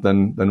important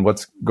than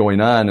what's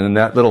going on, and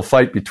that little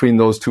fight between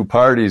those two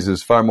parties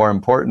is far more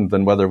important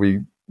than whether we,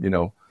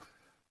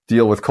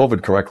 deal with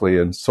COVID correctly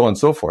and so on and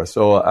so forth.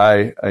 So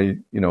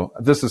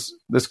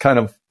this kind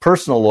of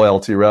personal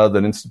loyalty rather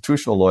than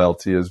institutional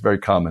loyalty is very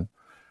common.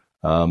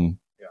 There's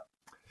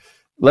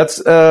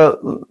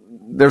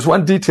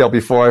one detail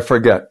before I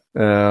forget,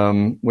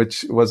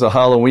 which was a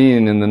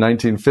Halloween in the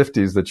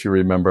 1950s that you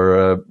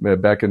remember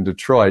back in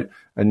Detroit.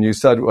 And you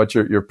said what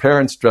your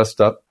parents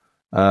dressed up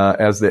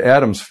as the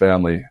Addams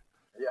Family.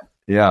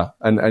 Yeah.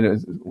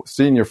 And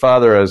seeing your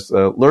father as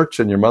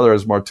Lurch and your mother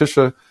as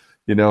Morticia,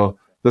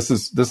 this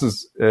is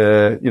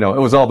it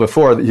was all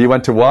before he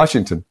went to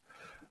Washington.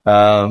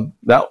 That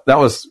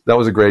was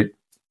a great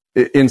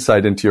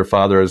insight into your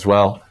father as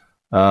well.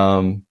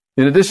 In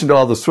addition to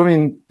all the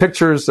swimming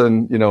pictures,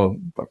 and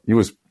he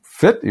was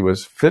fit. He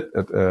was fit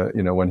at,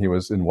 when he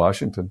was in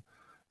Washington.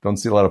 Don't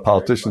see a lot of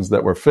politicians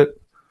that were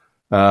fit.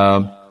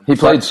 He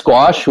played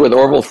squash with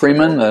Orville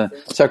Freeman, the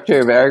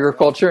Secretary of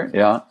Agriculture.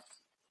 Yeah.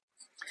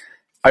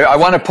 I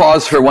want to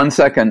pause for 1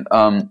 second.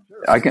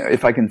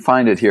 If I can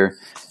find it here.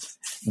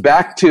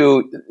 Back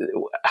to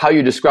how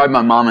you described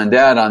my mom and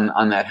dad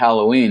on that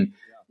Halloween.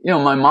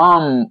 My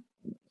mom,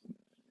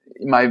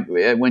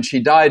 when she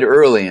died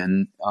early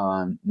in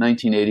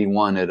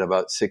 1981 at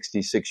about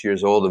 66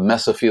 years old of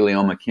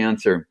mesothelioma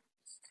cancer,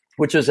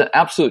 which is an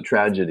absolute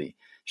tragedy.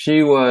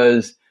 She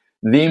was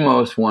the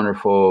most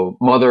wonderful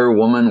mother,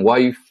 woman,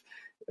 wife.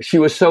 She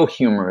was so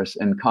humorous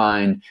and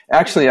kind.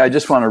 Actually, I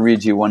just want to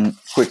read you one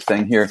quick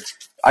thing here.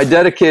 I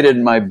dedicated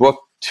my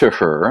book to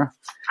her,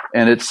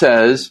 and it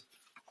says,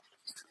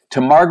 to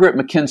Margaret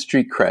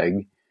McKinstry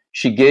Craig,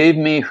 she gave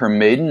me her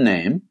maiden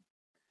name,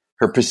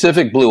 her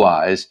Pacific blue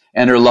eyes,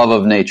 and her love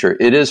of nature.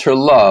 It is her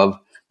love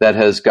that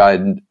has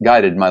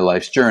guided my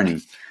life's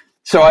journey.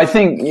 So I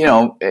think,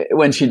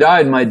 when she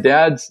died, my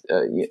dad's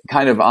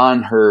kind of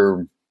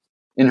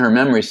in her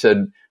memory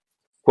said,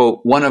 quote,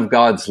 one of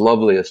God's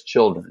loveliest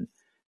children.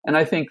 And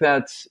I think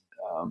that's,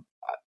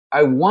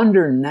 I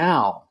wonder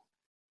now,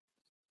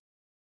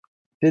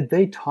 did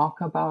they talk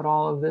about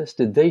all of this?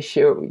 Did they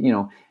share,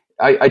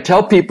 I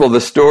tell people the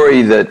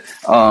story that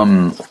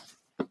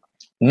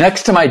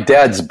next to my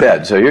dad's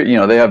bed, so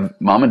they have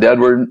mom and dad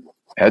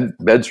had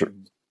beds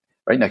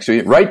right next to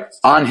you. Right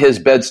on his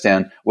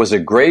bedstand was a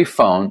gray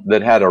phone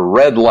that had a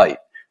red light,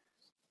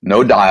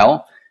 no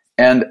dial.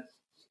 And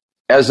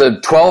as a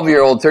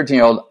 12-year-old,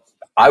 13-year-old,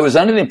 I was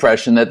under the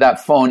impression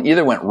that phone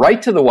either went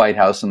right to the White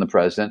House and the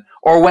president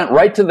or went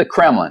right to the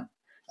Kremlin.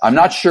 I'm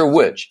not sure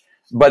which,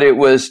 but it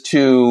was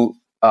to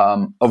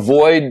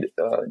avoid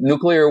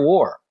nuclear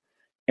war.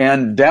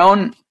 And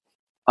down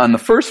on the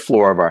first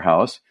floor of our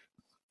house,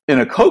 in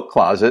a coat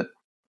closet,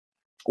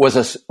 was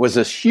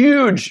this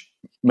huge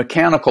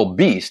mechanical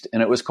beast,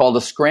 and it was called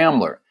a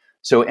scrambler.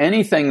 So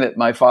anything that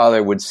my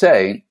father would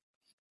say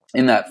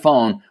in that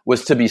phone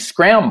was to be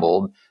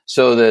scrambled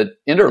so that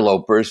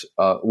interlopers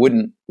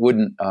wouldn't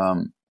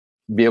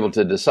be able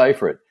to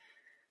decipher it.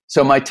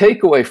 So my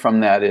takeaway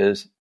from that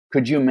is,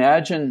 could you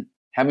imagine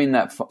having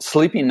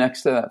sleeping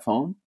next to that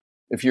phone?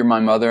 If you're my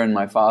mother and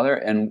my father,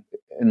 and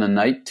in the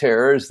night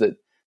terrors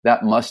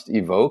that must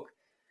evoke.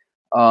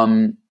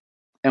 And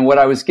what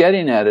I was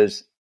getting at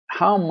is,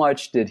 how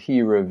much did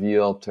he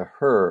reveal to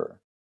her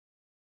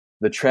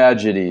the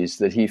tragedies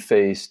that he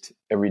faced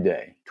every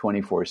day,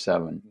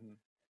 24/7?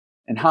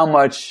 And how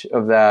much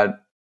of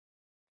that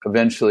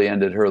eventually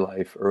ended her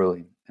life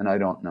early? And I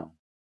don't know.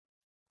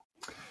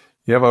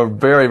 You have a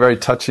very, very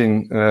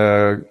touching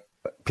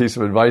piece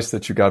of advice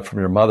that you got from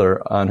your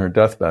mother on her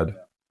deathbed.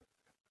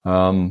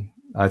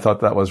 I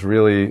thought that was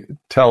really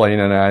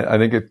telling, and I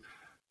think it's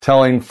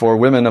telling for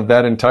women of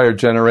that entire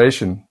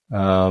generation.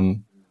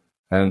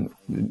 And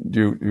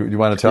do you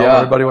want to tell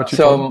everybody what you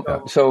told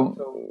them? So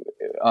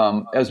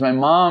as my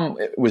mom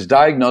was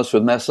diagnosed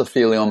with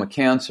mesothelioma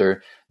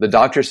cancer, the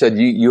doctor said,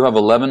 you have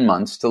 11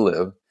 months to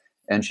live,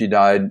 and she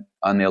died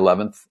on the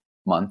 11th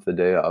month, the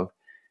day of.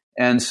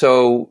 And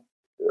so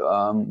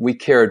we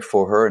cared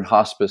for her, and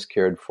hospice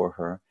cared for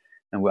her,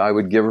 and I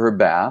would give her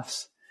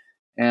baths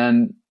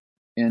and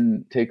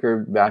take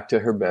her back to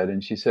her bed.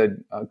 And she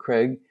said,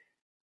 Craig,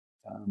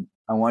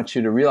 I want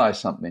you to realize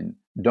something.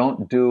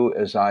 don't do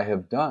as I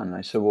have done.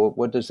 I said, well,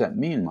 what does that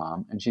mean,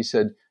 Mom? And she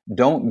said,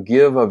 don't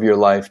give of your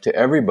life to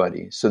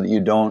everybody so that you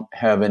don't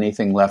have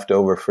anything left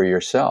over for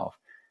yourself.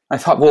 I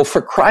thought, well,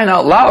 for crying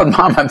out loud,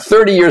 Mom, I'm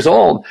 30 years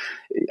old.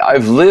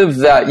 I've lived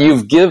that.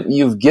 You've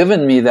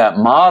given me that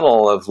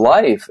model of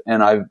life,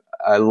 and I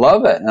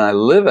love it, and I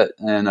live it,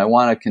 and I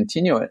want to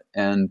continue it.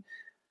 And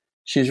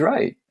she's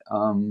right.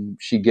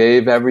 She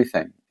gave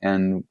everything,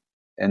 and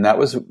that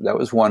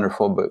was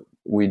wonderful. But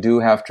we do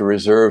have to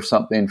reserve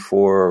something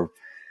for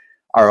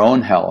our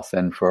own health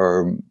and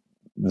for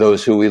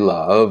those who we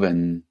love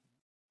and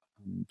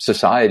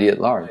society at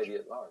large.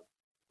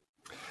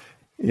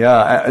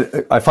 Yeah,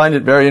 I find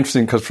it very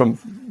interesting because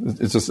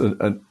it's just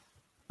an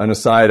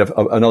aside of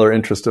another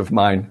interest of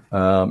mine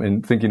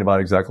in thinking about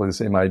exactly the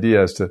same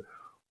idea as to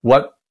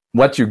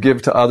what you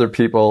give to other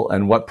people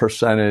and what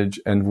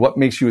percentage and what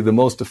makes you the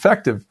most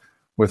effective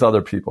with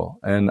other people.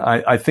 And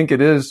I think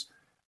it is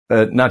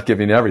not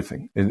giving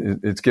everything.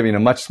 It's giving a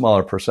much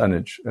smaller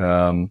percentage.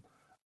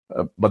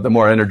 But the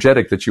more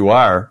energetic that you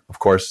are, of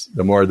course,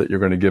 the more that you're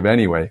going to give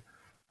anyway.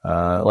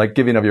 Like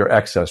giving of your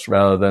excess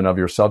rather than of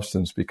your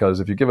substance, because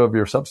if you give of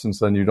your substance,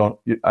 then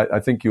I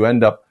think you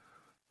end up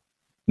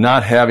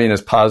not having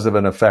as positive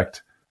an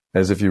effect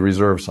as if you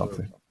reserve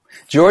something.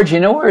 George, you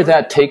know where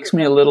that takes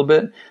me a little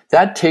bit?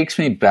 That takes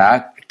me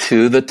back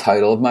to the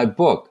title of my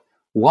book.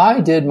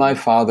 Why did my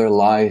father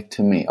lie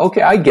to me?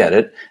 Okay, I get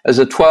it. As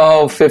a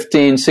 12,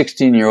 15,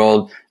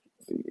 16-year-old,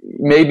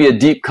 maybe a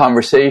deep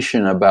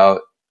conversation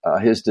about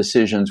his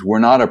decisions were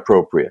not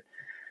appropriate.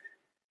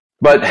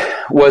 But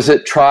was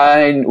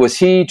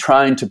he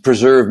trying to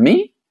preserve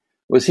me?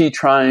 Was he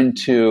trying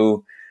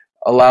to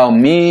allow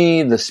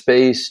me the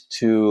space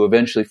to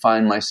eventually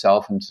find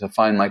myself and to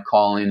find my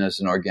calling as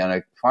an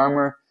organic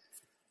farmer?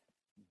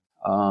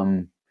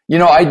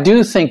 I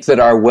do think that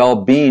our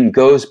well-being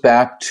goes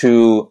back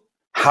to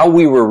how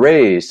we were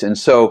raised. And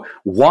so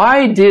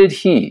why did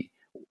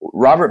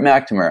Robert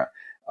McNamara,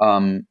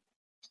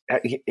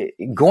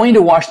 going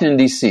to Washington,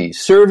 D.C.,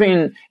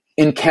 serving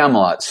in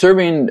Camelot,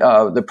 serving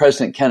the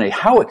President Kennedy,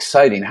 how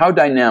exciting, how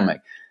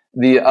dynamic.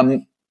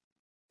 The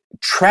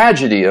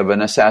tragedy of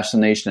an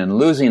assassination and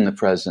losing the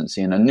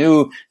presidency and a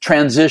new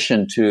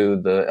transition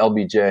to the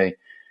LBJ.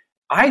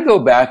 I go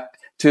back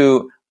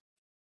to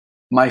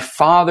my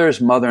father's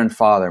mother and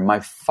father.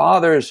 My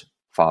father's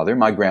father,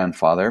 my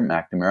grandfather,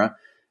 McNamara,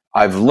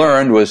 I've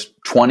learned was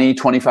 20,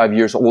 25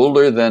 years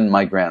older than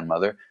my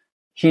grandmother.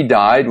 He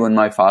died when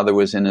my father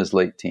was in his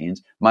late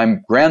teens. My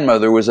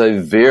grandmother was a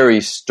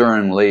very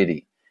stern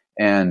lady,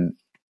 and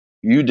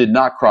you did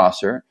not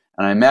cross her.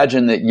 And I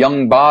imagine that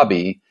young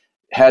Bobby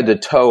had to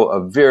toe a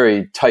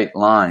very tight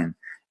line.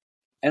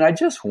 And I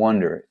just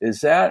wonder,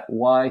 is that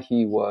why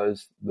he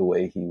was the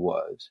way he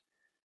was?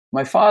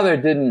 My father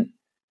didn't,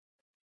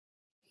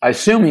 I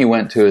assume he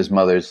went to his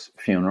mother's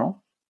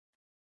funeral.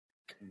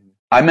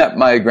 I met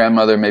my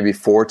grandmother maybe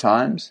 4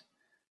 times.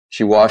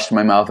 She washed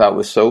my mouth out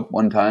with soap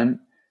one time.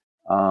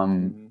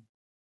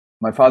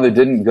 My father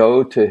didn't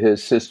go to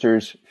his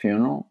sister's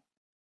funeral.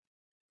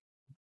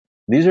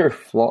 These are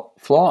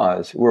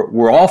flaws.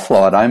 We're all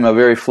flawed. I'm a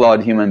very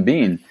flawed human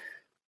being.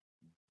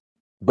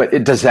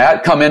 But does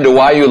that come into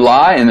why you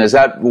lie? And is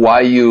that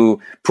why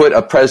you put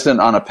a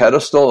president on a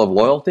pedestal of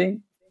loyalty?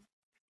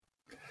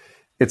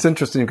 It's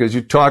interesting because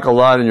you talk a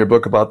lot in your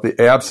book about the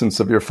absence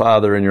of your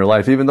father in your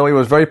life, even though he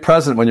was very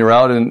present when you were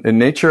out in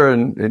nature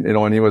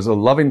and he was a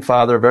loving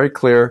father, very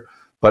clear,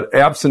 but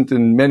absent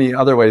in many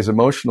other ways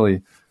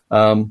emotionally.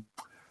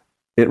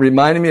 It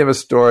reminded me of a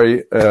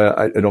story.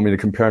 I don't mean to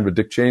compare him to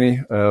Dick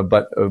Cheney,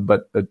 but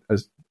a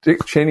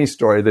Dick Cheney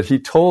story that he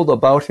told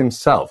about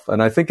himself.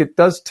 And I think it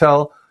does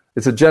tell,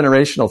 it's a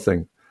generational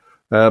thing.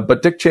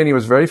 But Dick Cheney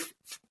was very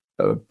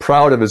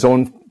proud of his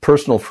own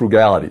personal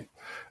frugality.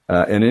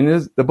 And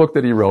in the book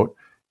that he wrote,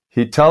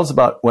 he tells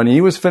about when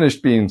he was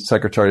finished being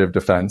Secretary of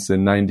Defense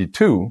in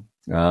 92,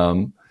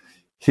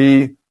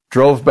 he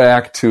drove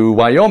back to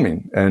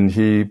Wyoming and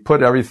he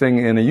put everything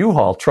in a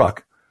U-Haul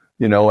truck,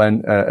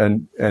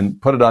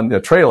 and put it on the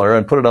trailer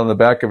and put it on the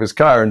back of his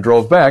car and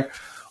drove back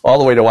all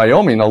the way to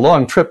Wyoming, a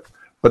long trip.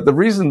 But the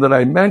reason that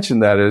I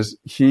mention that is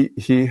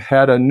he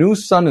had a new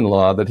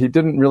son-in-law that he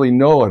didn't really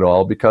know at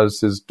all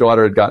because his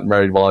daughter had gotten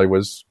married while he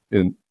was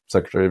in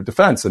Secretary of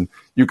Defense. And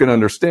you can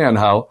understand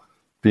how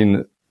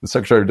being the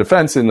Secretary of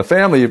Defense in the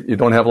family, you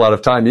don't have a lot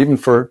of time even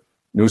for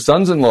new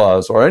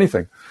sons-in-laws or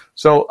anything.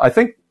 So I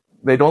think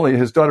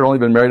his daughter only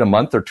been married a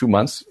month or 2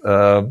 months.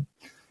 And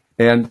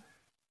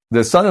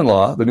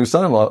the new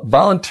son-in-law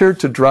volunteered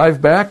to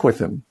drive back with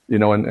him,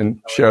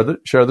 and share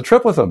the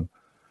trip with him.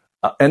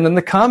 And then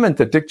the comment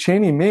that Dick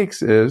Cheney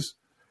makes is,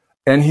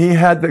 and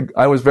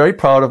I was very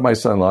proud of my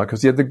son-in-law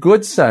because he had the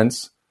good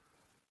sense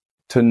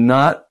to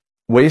not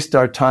waste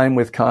our time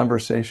with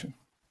conversation.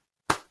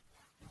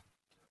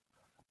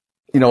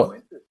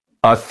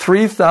 A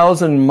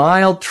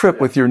 3,000-mile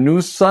trip with your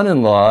new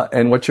son-in-law,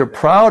 and what you're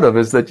proud of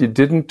is that you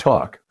didn't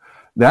talk.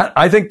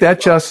 I think that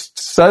just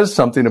says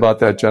something about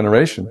that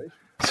generation.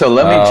 So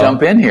let me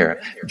jump in here,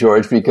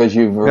 George, because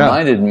you've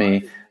reminded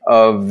me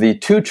of the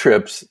 2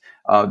 trips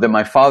that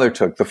my father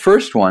took. The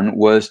first one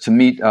was to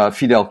meet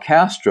Fidel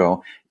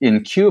Castro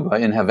in Cuba,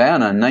 in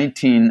Havana, in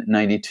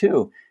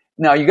 1992.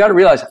 Now, you got to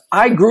realize,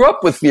 I grew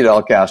up with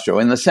Fidel Castro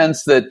in the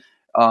sense that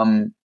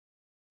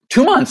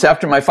 2 months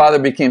after my father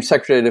became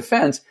Secretary of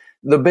Defense,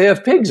 the Bay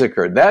of Pigs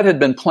occurred. That had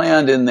been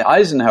planned in the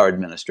Eisenhower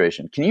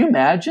administration. Can you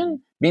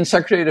imagine being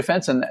Secretary of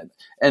Defense?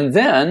 And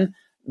then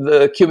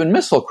the Cuban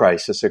Missile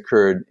Crisis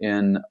occurred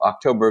in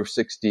October of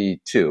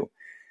 1962.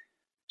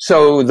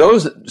 So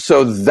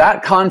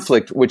that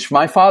conflict, which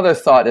my father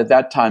thought at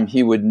that time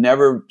he would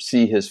never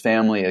see his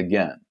family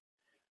again.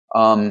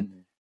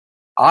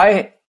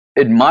 I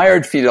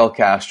admired Fidel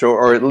Castro,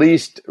 or at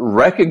least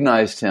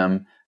recognized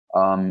him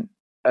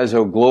as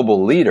a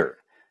global leader.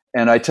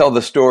 And I tell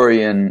the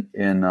story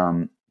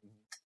in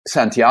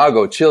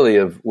Santiago, Chile,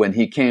 of when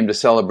he came to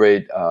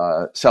celebrate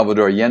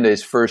Salvador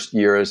Allende's first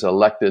year as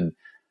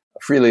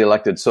freely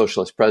elected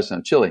socialist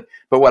president of Chile.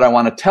 But what I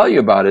want to tell you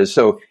about is,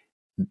 so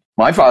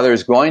my father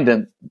is going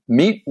to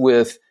meet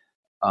with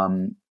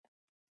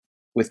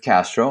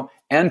Castro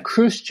and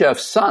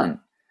Khrushchev's son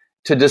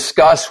to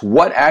discuss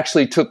what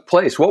actually took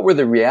place. What were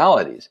the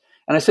realities?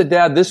 And I said,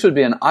 Dad, this would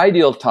be an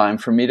ideal time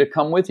for me to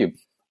come with you.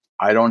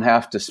 I don't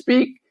have to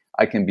speak.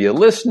 I can be a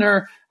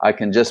listener. I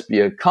can just be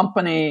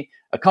accompany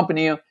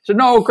you. He said,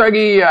 no,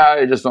 Craigie,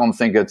 I just don't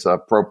think it's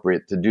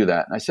appropriate to do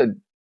that. And I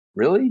said,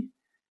 really?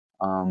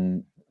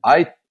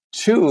 I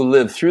too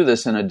lived through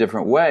this in a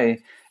different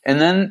way.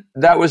 And then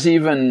that was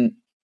even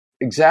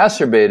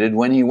exacerbated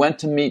when he went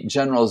to meet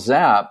General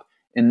Zapp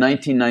in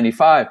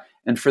 1995.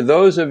 And for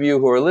those of you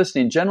who are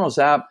listening, General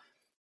Zapp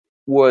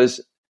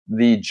was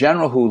the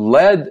general who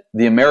led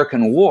the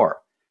American war.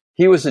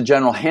 He was the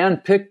general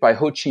handpicked by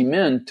Ho Chi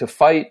Minh to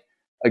fight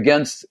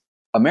against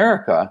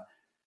America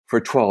for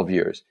 12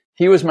 years.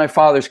 He was my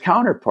father's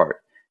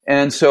counterpart.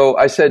 And so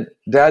I said,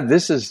 Dad,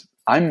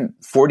 I'm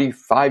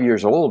 45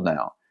 years old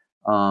now.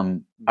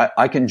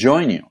 I can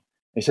join you.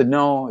 He said,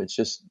 no, it's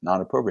just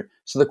not appropriate.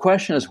 So the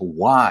question is,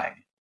 why?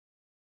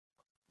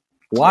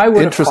 Why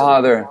would a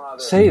father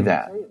say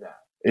that?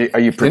 Are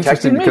you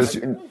protecting me? Because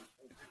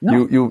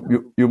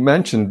no. You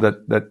mentioned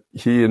that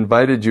he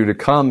invited you to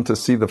come to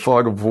see The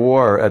Fog of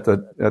War at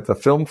the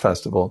film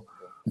festival.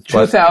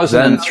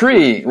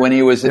 2003, when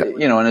he was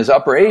in his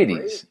upper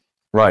 80s.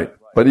 Right.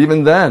 But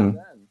even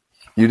then,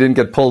 you didn't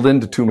get pulled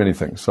into too many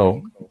things.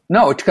 So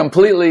no,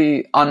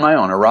 completely on my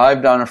own.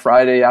 Arrived on a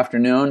Friday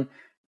afternoon,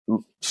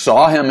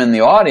 saw him in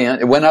the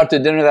audience, went out to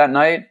dinner that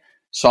night,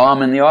 saw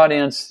him in the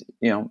audience,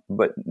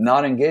 but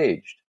not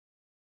engaged.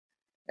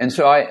 And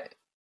so I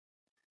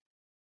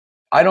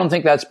don't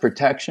think that's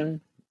protection.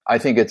 I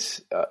think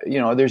it's,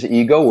 there's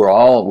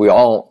ego. We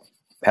all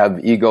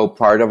have ego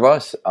part of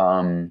us.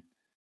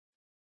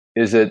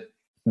 Is it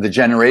the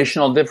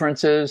generational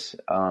differences?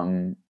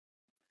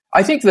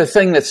 I think the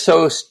thing that's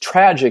so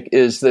tragic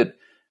is that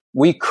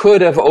we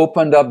could have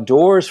opened up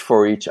doors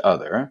for each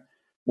other.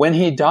 When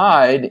he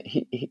died,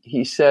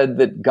 he said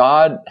that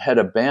God had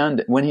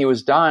abandoned, when he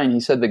was dying,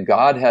 he said that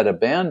God had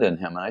abandoned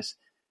him.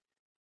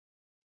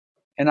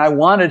 And I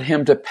wanted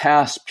him to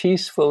pass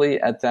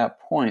peacefully at that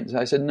point. So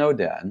I said, no,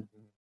 Dad,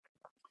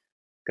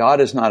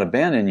 God has not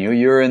abandoned you.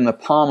 You're in the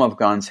palm of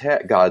God's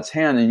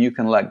hand and you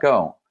can let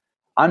go.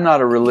 I'm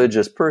not a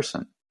religious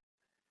person.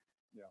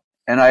 Yeah.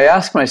 And I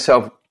asked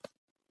myself,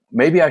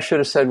 maybe I should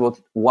have said, well,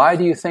 why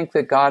do you think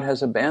that God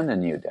has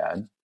abandoned you,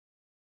 Dad?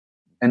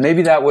 And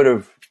maybe that would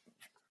have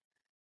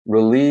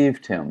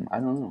relieved him. I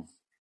don't know.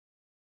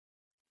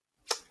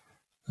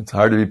 It's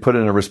hard to be put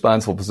in a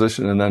responsible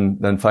position and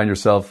then find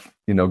yourself,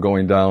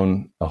 going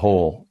down a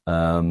hole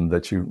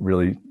that you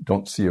really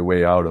don't see a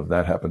way out of.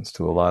 That happens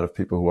to a lot of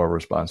people who are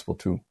responsible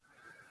too.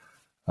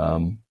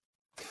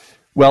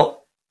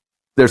 Well,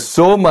 there's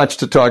so much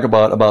to talk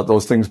about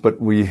those things,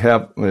 but we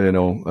have,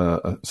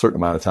 a certain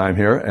amount of time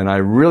here, and I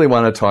really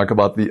want to talk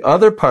about the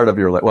other part of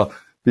your life. Well,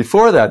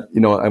 before that,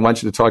 I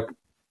want you to talk.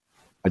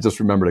 I just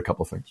remembered a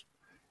couple things.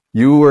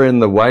 You were in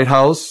the White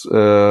House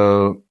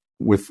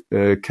with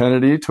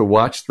Kennedy to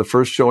watch the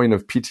first showing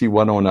of PT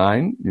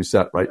 109. You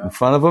sat right in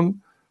front of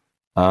him.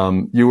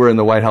 You were in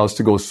the White House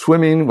to go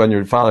swimming when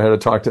your father had to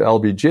talk to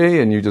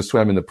LBJ, and you just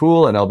swam in the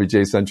pool, and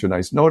LBJ sent you a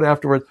nice note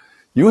afterwards.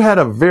 You had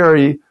a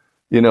very,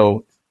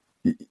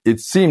 it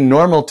seemed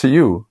normal to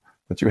you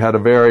that you had a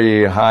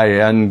very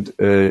high-end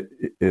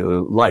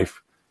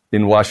life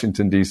in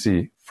Washington,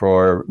 D.C.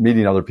 for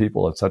meeting other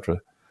people, etc.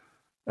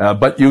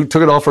 But you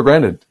took it all for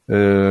granted,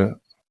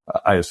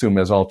 I assume,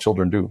 as all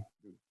children do.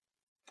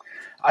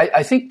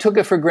 I think took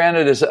it for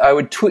granted is I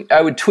would tweak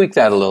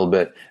that a little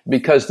bit,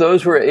 because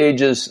those were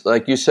ages,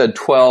 like you said,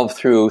 12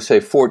 through, say,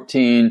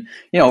 14,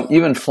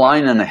 even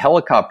flying in a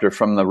helicopter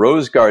from the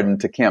Rose Garden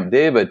to Camp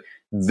David.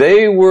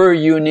 They were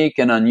unique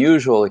and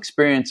unusual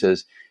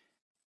experiences.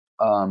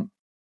 And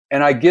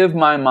I give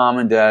my mom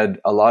and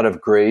dad a lot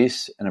of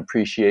grace and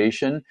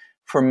appreciation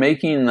for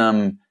making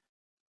them,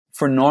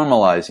 for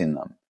normalizing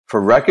them,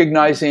 for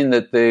recognizing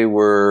that they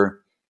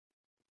were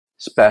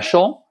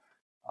special.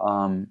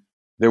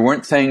 They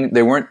weren't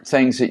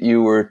things that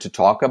you were to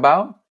talk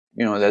about.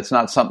 that's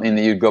not something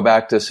that you'd go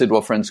back to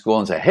Sidwell Friends School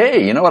and say,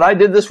 hey, you know what I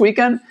did this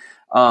weekend?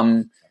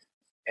 And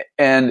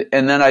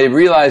then I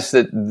realized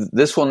that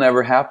this will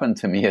never happen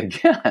to me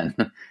again.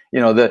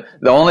 The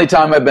only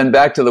time I've been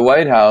back to the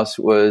White House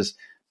was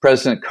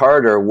President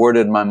Carter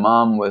awarded my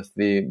mom with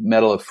the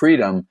Medal of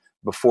Freedom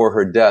before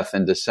her death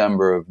in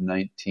December of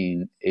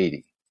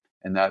 1980.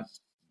 And that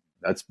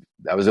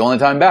was the only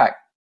time back.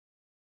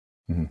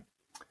 Mm-hmm.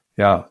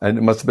 Yeah, and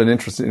it must have been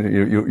interesting.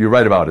 You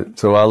write about it,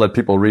 so I'll let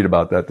people read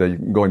about that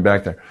going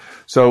back there.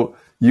 So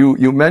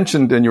you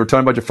mentioned, and you were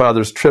talking about your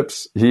father's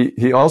trips.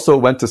 He also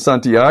went to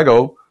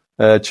Santiago,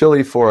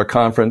 Chile, for a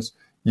conference.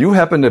 You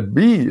happened to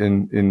be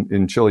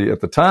in Chile at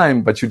the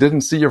time, but you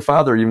didn't see your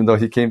father, even though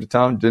he came to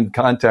town. Didn't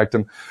contact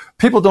him.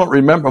 People don't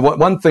remember.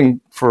 One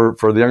thing for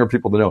the younger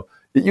people to know: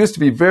 it used to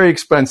be very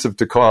expensive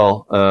to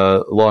call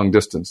long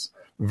distance.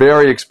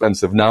 Very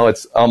expensive. Now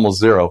it's almost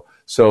zero.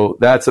 So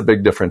that's a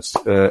big difference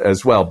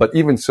as well. But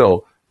even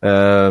so,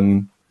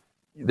 there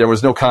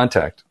was no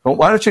contact. Well,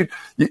 why don't you?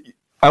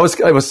 I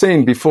was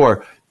saying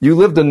before, you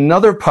lived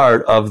another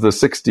part of the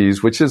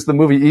 '60s, which is the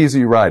movie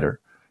Easy Rider.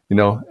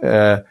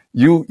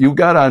 You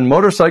got on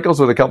motorcycles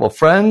with a couple of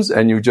friends,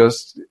 and you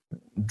just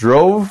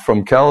drove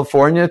from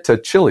California to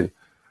Chile.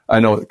 I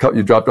know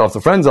you dropped off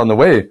the friends on the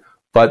way,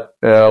 but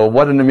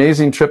what an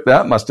amazing trip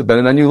that must have been.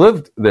 And then you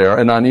lived there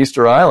and on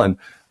Easter Island.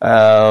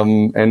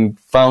 And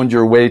found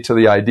your way to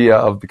the idea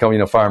of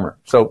becoming a farmer.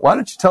 So why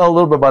don't you tell a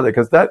little bit about that?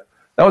 Because that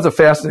was a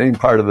fascinating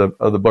part of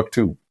the book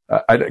too.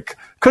 I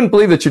couldn't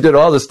believe that you did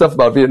all this stuff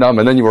about Vietnam,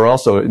 and then you were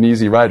also an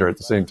Easy Rider at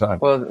the same time.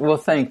 Well,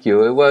 thank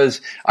you.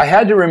 I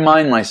had to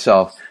remind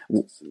myself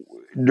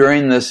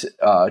during this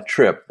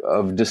trip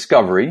of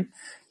discovery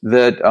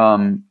that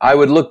I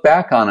would look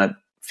back on it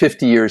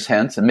 50 years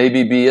hence and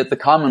maybe be at the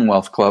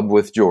Commonwealth Club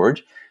with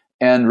George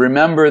and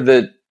remember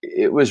that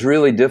it was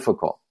really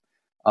difficult.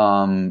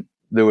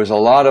 There was a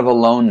lot of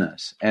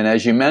aloneness. And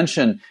as you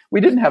mentioned, we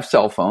didn't have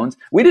cell phones.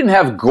 We didn't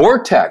have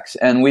Gore-Tex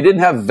and we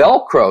didn't have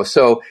Velcro.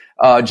 So,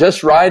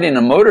 just riding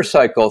a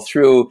motorcycle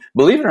through,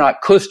 believe it or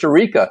not, Costa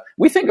Rica.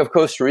 We think of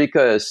Costa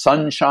Rica as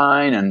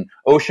sunshine and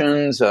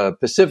oceans,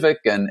 Pacific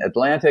and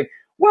Atlantic.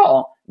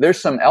 Well, there's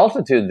some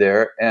altitude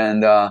there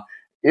and,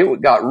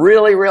 it got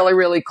really, really,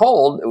 really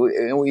cold.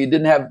 We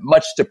didn't have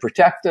much to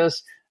protect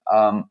us.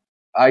 I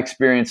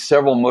experienced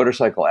several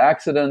motorcycle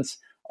accidents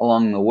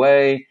along the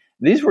way.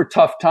 These were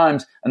tough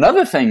times.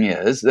 Another thing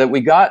is that we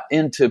got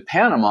into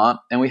Panama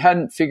and we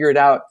hadn't figured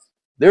out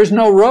there's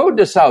no road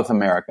to South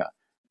America.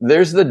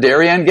 There's the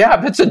Darien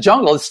Gap. It's a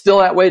jungle. It's still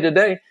that way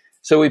today.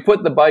 So we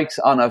put the bikes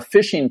on a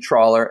fishing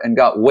trawler and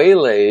got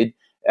waylaid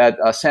at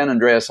San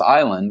Andreas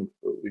Island,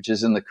 which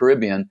is in the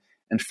Caribbean,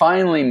 and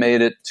finally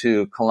made it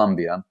to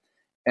Colombia.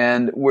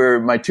 And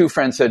where my two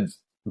friends said,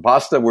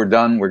 basta, we're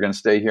done. We're going to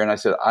stay here. And I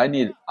said, I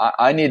need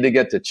to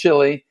get to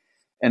Chile.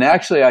 And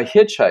actually I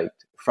hitchhiked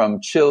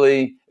from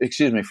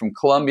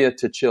Colombia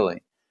to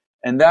Chile.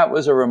 And that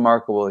was a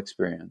remarkable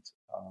experience.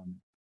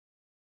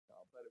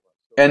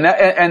 So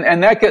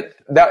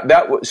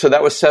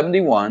that was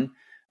 71.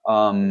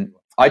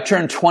 I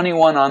turned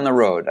 21 on the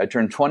road. I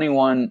turned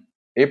 21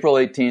 April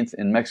 18th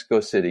in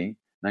Mexico City,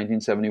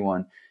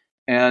 1971.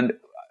 And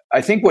I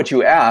think what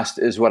you asked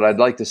is what I'd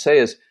like to say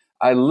is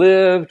I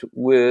lived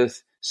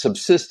with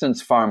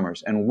subsistence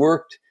farmers and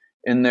worked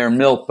in their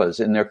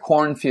milpas, in their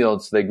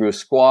cornfields. They grew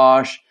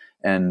squash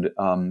and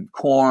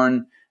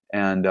corn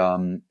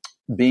and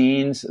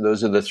beans.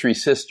 Those are the three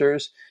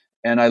sisters.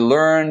 And I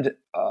learned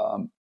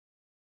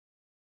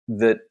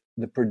that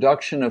the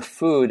production of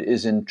food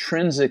is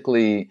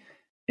intrinsically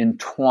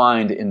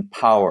entwined in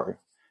power,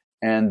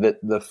 and that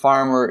the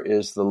farmer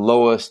is the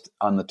lowest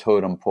on the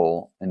totem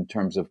pole in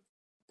terms of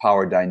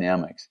power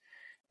dynamics.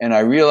 And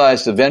I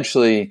realized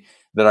eventually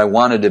that I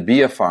wanted to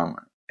be a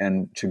farmer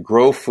and to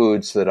grow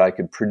food so that I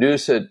could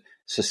produce it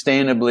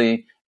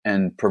sustainably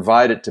and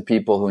provide it to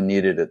people who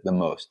needed it the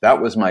most.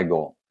 That was my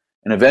goal.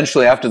 And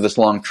eventually, after this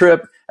long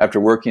trip, after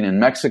working in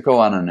Mexico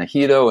on an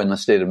ejido in the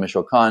state of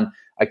Michoacan,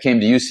 I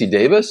came to UC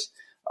Davis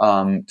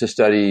to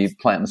study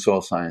plant and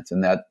soil science,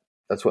 and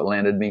that's what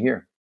landed me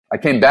here. I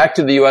came back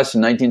to the U.S.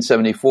 in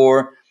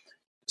 1974,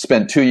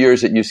 spent 2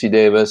 years at UC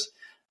Davis,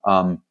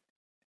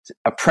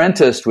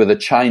 apprenticed with a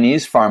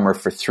Chinese farmer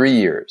for 3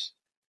 years,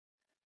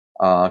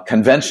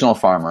 conventional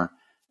farmer,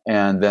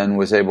 and then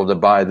was able to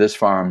buy this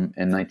farm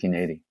in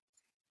 1980.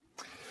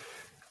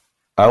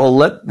 I will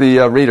let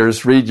the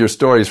readers read your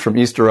stories from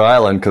Easter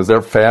Island because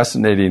they're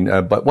fascinating.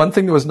 But one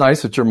thing that was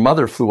nice that your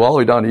mother flew all the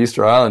way down to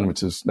Easter Island,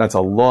 that's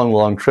a long,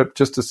 long trip,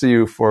 just to see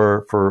you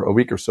for a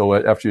week or so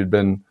after you'd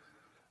been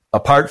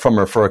apart from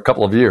her for a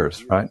couple of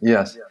years, right?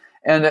 Yes.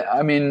 And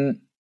I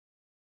mean,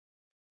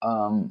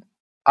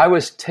 I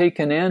was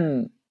taken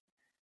in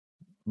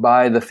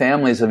by the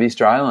families of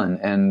Easter Island,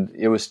 and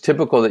it was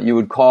typical that you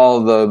would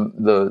call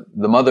the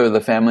mother of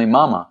the family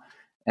mama.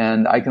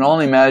 And I can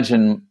only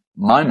imagine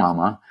my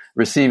mama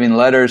receiving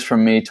letters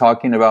from me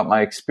talking about my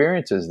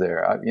experiences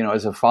there.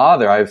 As a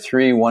father, I have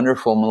 3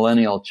 wonderful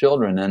millennial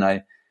children,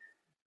 and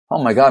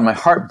oh my God, my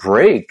heart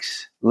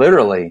breaks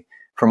literally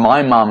for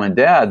my mom and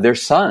dad. Their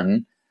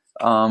son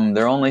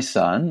their only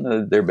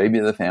son, their baby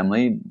of the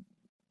family,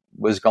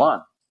 was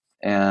gone.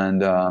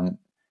 And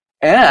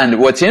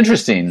what's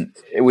interesting,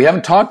 we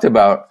haven't talked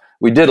about,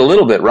 we did a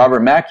little bit,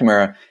 Robert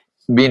McNamara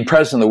being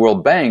president of the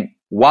World Bank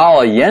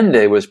while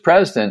Allende was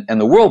president,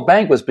 and the World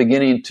Bank was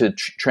beginning to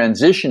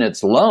transition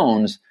its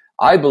loans,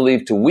 I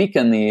believe, to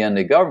weaken the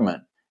Allende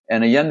government.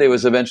 And Allende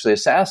was eventually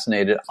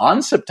assassinated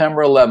on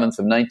September 11th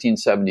of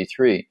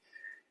 1973.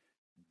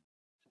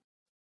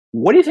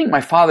 What do you think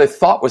my father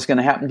thought was going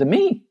to happen to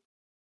me?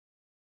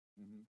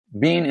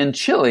 Being in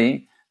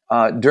Chile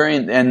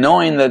and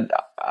knowing that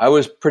I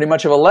was pretty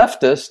much of a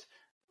leftist,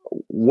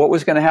 what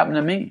was going to happen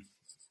to me?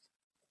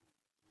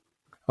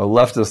 A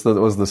leftist that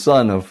was the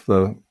son of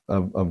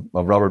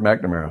Robert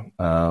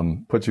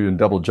McNamara put you in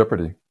double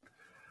jeopardy.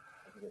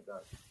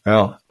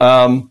 Yeah.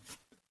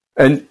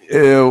 And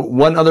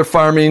one other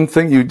farming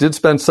thing, you did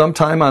spend some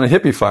time on a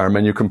hippie farm,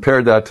 and you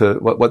compared that to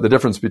what the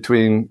difference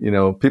between,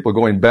 people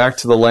going back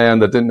to the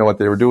land that didn't know what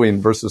they were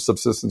doing versus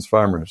subsistence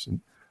farmers. And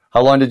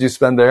how long did you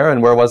spend there,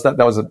 and where was that?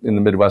 That was in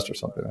the Midwest or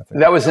something, I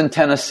think. That was in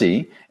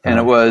Tennessee, and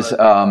it was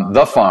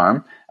The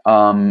Farm,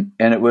 and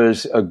it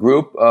was a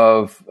group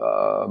of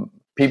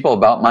people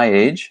about my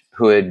age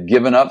who had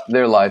given up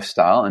their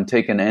lifestyle and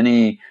taken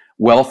any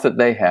wealth that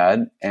they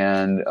had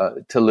and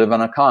to live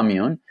on a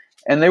commune.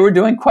 And they were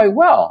doing quite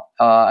well.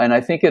 And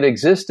I think it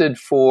existed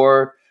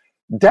for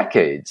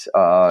decades.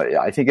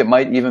 I think it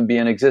might even be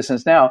in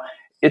existence now.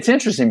 It's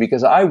interesting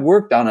because I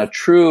worked on a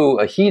true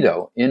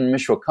ejido in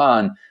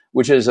Michoacan,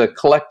 which is a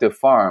collective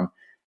farm.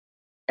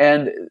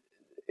 And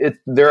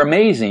they're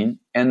amazing,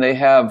 and they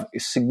have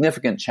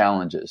significant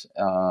challenges.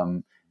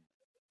 And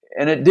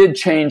it did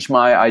change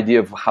my idea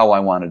of how I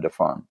wanted to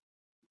farm.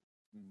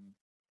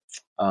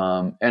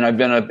 And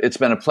it's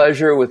been a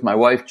pleasure with my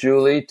wife,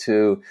 Julie,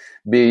 to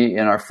be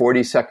in our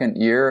 42nd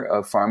year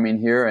of farming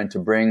here and to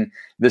bring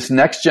this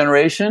next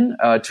generation.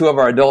 2 of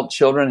our adult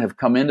children have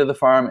come into the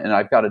farm. And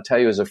I've got to tell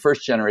you, as a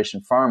first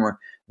generation farmer,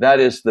 that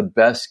is the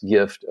best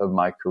gift of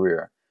my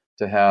career,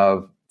 to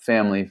have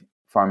family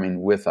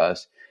farming with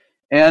us.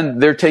 And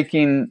they're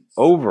taking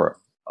over,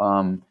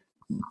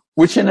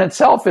 which in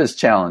itself is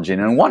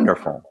challenging and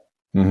wonderful.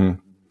 Mm-hmm.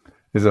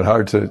 Is it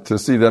hard to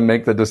see them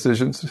make the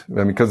decisions?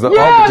 I mean, because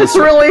it's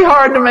really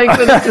hard to make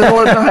the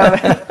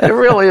decisions. It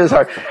really is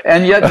hard.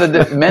 And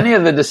yet, many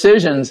of the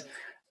decisions,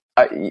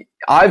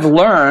 I've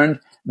learned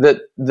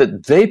that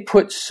they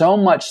put so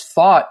much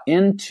thought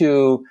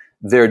into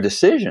their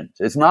decisions.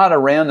 It's not a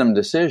random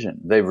decision.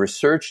 They've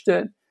researched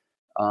it,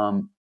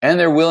 and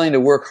they're willing to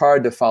work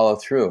hard to follow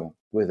through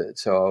with it.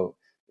 So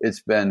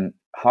it's been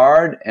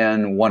hard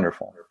and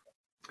wonderful.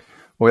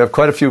 Well, we have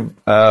quite a few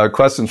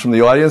questions from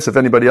the audience. If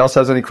anybody else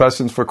has any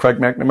questions for Craig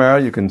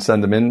McNamara, you can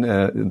send them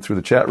in through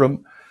the chat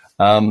room.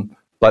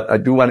 But I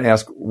do want to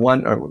ask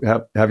one,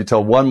 or have you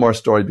tell one more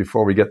story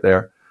before we get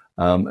there,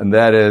 and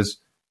that is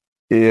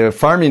a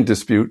farming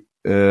dispute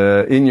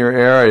in your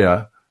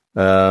area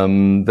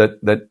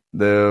that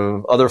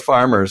the other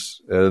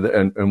farmers,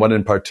 and one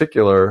in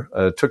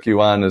particular, took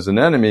you on as an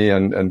enemy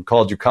and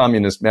called you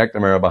communist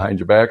McNamara behind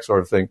your back,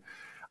 sort of thing.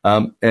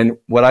 And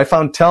what I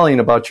found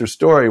telling about your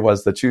story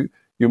was that you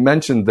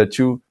mentioned that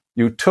you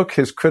took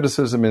his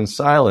criticism in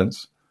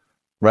silence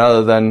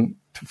rather than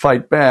to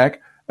fight back,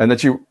 and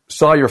that you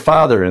saw your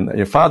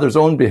father's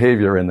own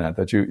behavior in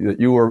that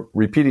you were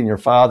repeating your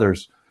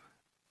father's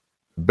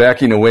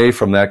backing away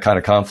from that kind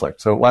of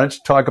conflict. So why don't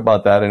you talk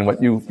about that and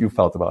what you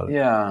felt about it?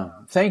 Yeah.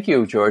 Thank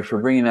you, George, for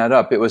bringing that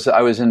up.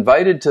 I was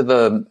invited to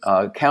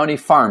the County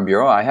Farm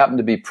Bureau. I happen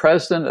to be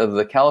president of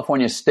the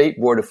California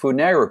State Board of Food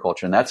and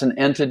Agriculture, and that's an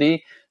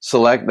entity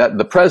that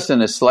the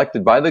president is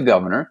selected by the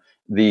governor.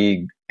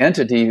 The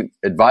entity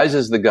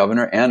advises the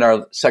governor and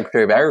our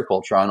Secretary of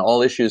Agriculture on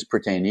all issues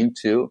pertaining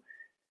to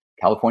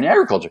California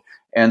agriculture.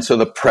 And so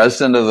the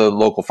president of the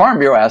local farm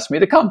bureau asked me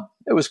to come.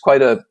 It was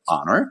quite an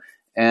honor.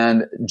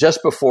 And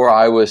just before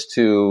I was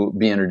to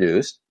be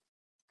introduced,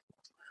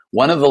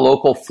 one of the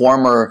local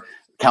former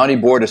county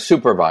board of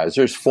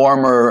supervisors,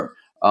 former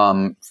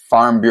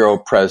farm bureau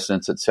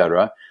presidents,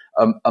 etc.,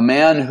 a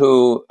man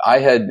who I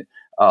had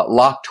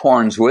locked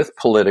horns with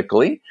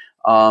politically,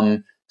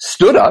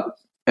 stood up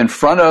in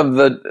front of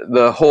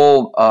the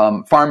whole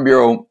Farm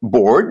Bureau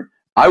board.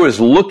 I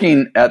was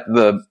looking at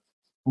the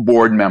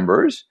board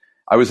members.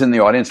 I was in the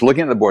audience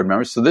looking at the board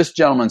members. So this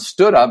gentleman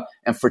stood up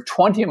and for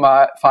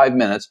 25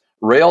 minutes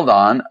railed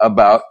on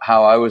about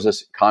how I was a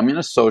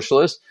communist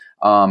socialist.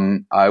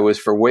 I was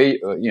for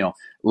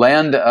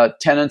land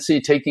tenancy,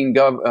 taking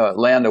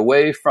land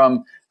away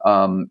from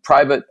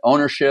private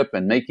ownership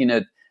and making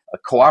it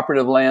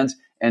cooperative lands.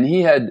 And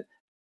he had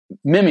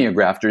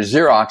mimeographed or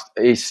Xeroxed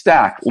a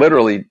stack,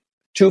 literally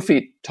 2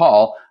 feet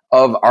tall,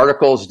 of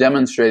articles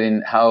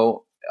demonstrating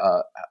how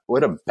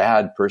what a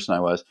bad person I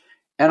was.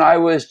 And I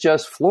was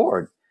just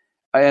floored.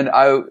 And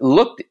I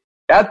looked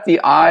at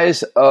the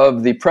eyes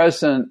of the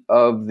president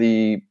of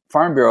the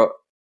Farm Bureau.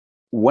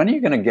 When are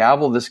you going to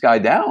gavel this guy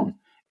down?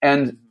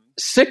 And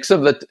 6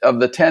 of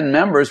the 10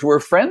 members were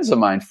friends of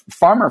mine,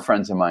 farmer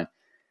friends of mine.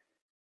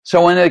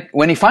 So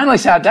when he finally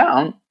sat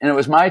down and it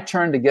was my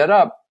turn to get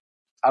up,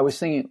 I was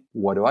thinking,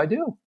 what do I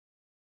do?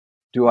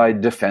 Do I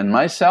defend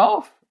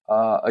myself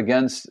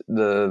against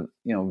the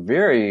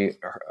very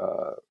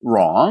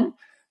wrong,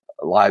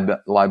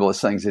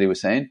 libelous things that he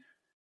was saying?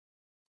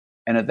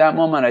 And at that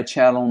moment, I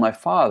channeled my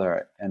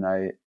father, and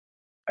I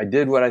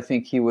did what I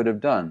think he would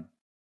have done.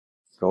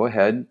 Go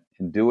ahead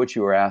and do what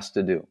you were asked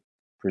to do.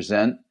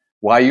 Present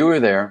why you were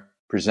there.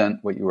 Present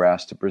what you were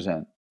asked to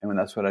present. And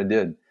that's what I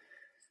did.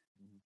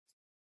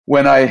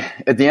 When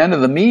at the end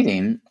of the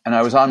meeting, and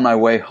I was on my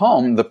way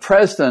home, the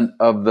president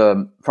of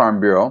the Farm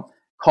Bureau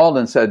called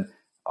and said,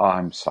 "Oh,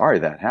 I'm sorry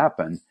that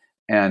happened.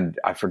 And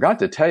I forgot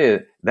to tell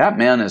you, that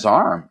man is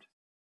armed.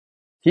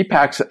 He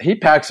packs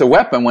a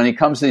weapon when he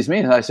comes to these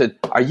meetings." I said,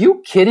 "Are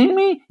you kidding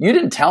me? You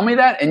didn't tell me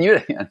that?"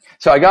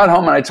 So I got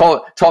home and I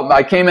told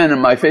I came in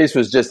and my face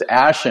was just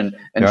ashen.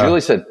 And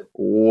Julie said,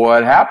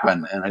 "What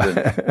happened?" And I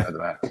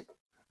didn't.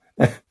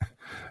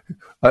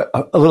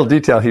 A little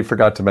detail he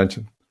forgot to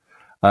mention.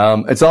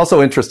 It's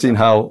also interesting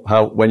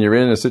how when you're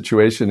in a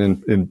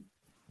situation in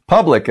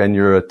public and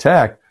you're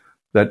attacked,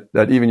 that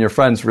even your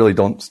friends really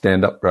don't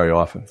stand up very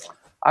often.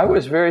 I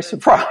was very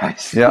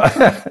surprised.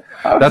 Yeah,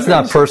 that's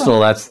not personal.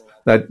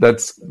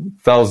 That's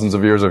thousands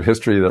of years of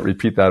history that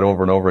repeat that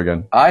over and over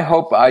again. I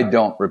hope I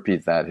don't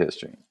repeat that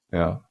history.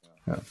 Yeah.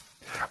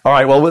 All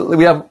right. Well,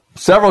 we have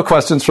several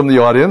questions from the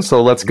audience,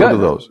 so let's go to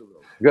those.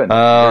 Good.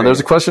 There's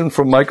a question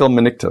from Michael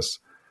Menictus.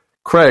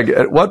 Craig,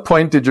 at what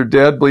point did your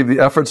dad believe the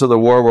efforts of the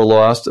war were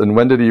lost, and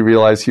when did he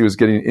realize he was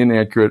getting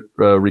inaccurate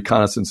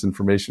reconnaissance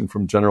information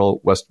from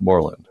General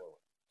Westmoreland?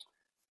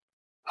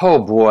 Oh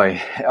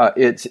boy,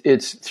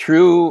 it's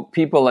through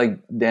people like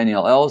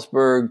Daniel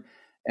Ellsberg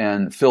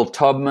and Phil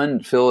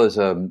Tubman. Phil is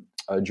a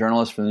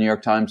journalist for the New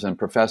York Times and a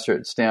professor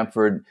at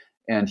Stanford,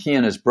 and he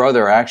and his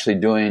brother are actually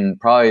doing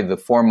probably the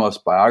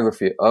foremost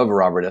biography of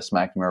Robert S.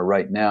 McNamara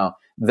right now,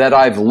 that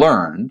I've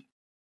learned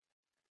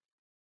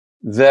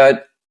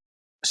that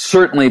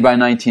certainly by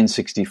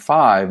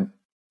 1965,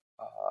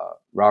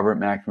 Robert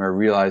McNamara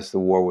realized the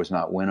war was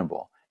not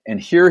winnable. And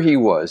here he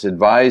was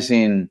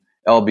advising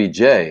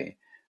LBJ,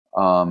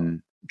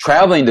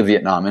 traveling to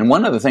Vietnam. And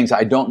one of the things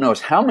I don't know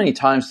is how many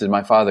times did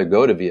my father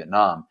go to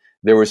Vietnam?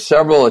 There were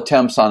several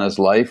attempts on his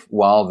life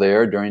while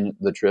there during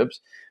the trips.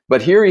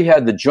 But here he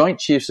had the Joint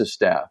Chiefs of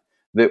Staff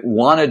that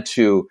wanted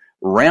to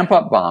ramp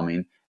up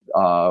bombing,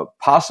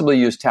 possibly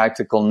use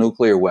tactical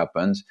nuclear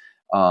weapons,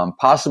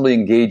 possibly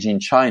engaging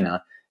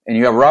China. And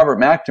you have Robert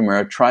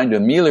McNamara trying to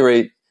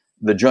ameliorate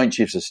the Joint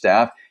Chiefs of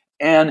Staff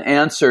and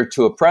answer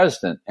to a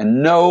president.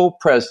 And no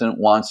president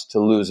wants to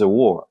lose a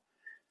war.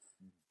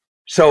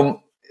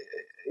 So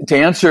to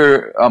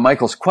answer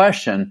Michael's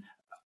question,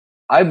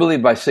 I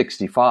believe by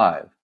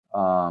 65,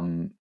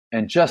 and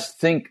just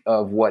think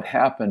of what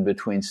happened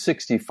between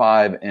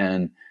 65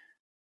 and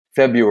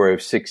February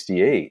of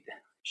 68.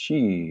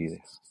 Gee,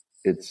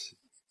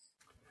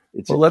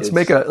 let's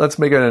make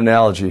an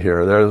analogy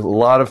here. There's a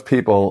lot of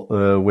people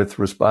with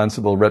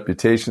responsible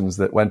reputations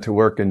that went to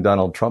work in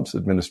Donald Trump's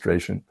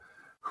administration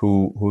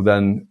who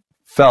then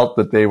felt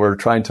that they were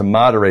trying to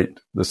moderate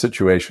the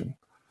situation.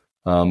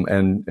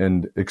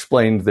 And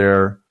explained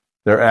their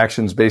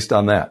actions based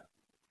on that.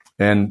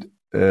 And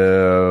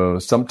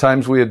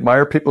sometimes we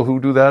admire people who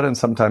do that, and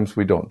sometimes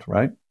we don't,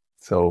 right?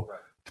 So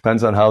it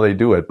depends on how they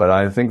do it. But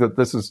I think that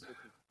this is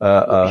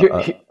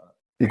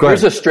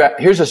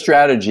here's a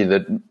strategy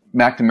that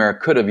McNamara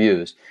could have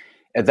used.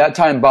 At that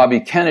time, Bobby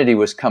Kennedy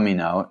was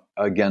coming out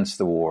against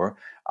the war.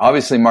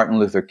 Obviously, Martin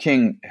Luther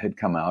King had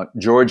come out.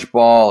 George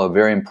Ball, a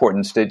very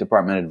important State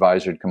Department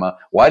advisor, had come out.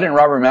 Why didn't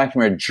Robert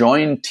McNamara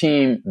join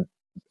Team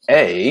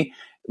A,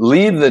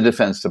 leave the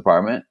Defense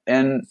Department,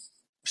 and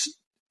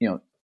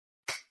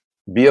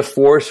be a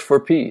force for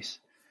peace?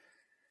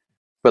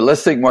 But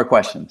let's take more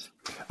questions.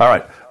 All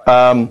right.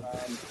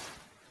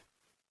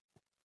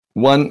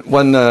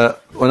 One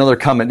other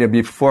comment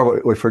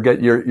before we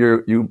forget.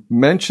 You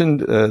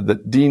mentioned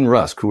that Dean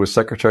Rusk, who was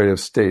Secretary of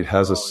State,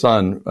 has a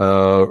son,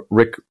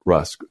 Rick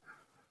Rusk.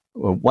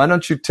 Why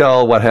don't you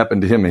tell what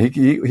happened to him?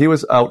 He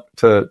was out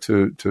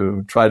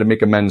to try to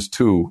make amends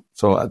too.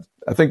 So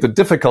I think the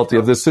difficulty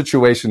of this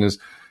situation is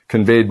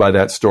conveyed by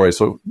that story.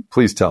 So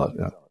please tell it.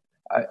 Yeah.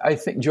 I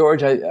think,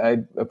 George, I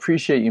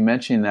appreciate you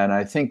mentioning that.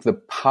 I think the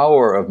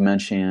power of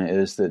mentioning it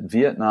is that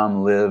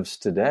Vietnam lives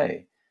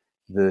today.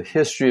 The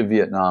history of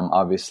Vietnam,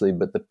 obviously,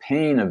 but the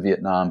pain of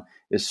Vietnam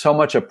is so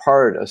much a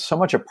part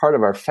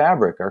of our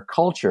fabric, our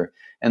culture.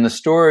 And the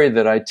story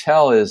that I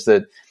tell is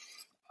that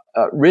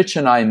Rich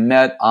and I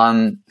met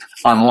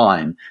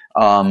online.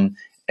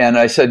 And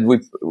I said,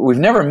 we've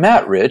never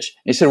met, Rich.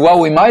 He said,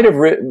 well, we might have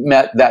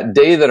met that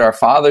day that our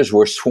fathers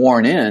were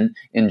sworn in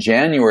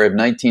January of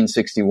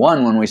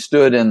 1961 when we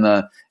stood in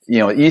the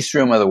East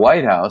Room of the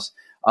White House.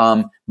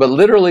 But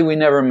literally we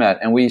never met.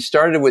 And we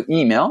started with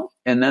email,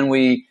 and then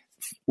we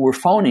were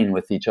phoning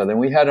with each other. And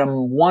we had a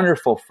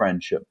wonderful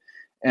friendship.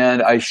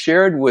 And I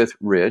shared with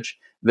Rich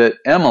that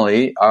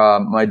Emily,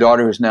 my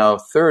daughter who's now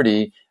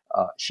 30,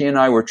 she and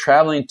I were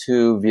traveling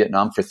to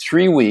Vietnam for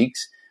 3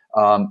 weeks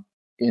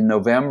in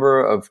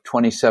November of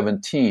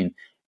 2017.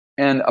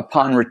 And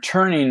upon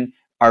returning,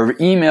 our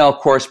email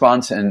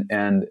correspondence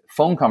and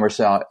phone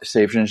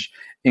conversations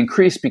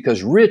increased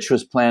because Rich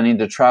was planning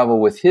to travel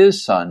with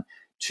his son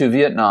to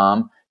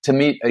Vietnam to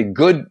meet a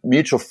good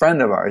mutual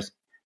friend of ours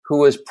who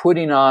was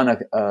putting on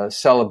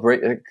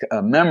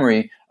a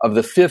memory of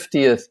the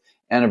 50th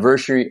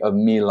anniversary of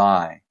My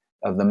Lai,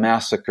 of the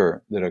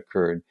massacre that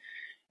occurred.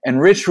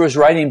 And Rich was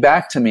writing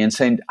back to me and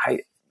saying,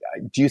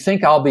 do you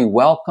think I'll be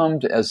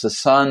welcomed as the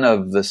son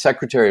of the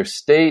Secretary of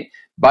State?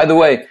 By the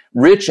way,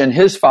 Rich and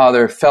his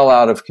father fell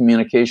out of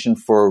communication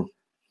for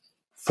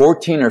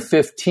 14 or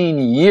 15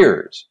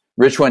 years.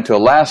 Rich went to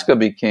Alaska,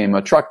 became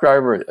a truck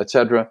driver,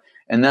 etc.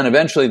 And then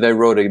eventually they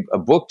wrote a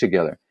book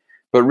together.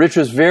 But Rich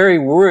was very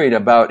worried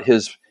about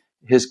his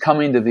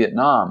coming to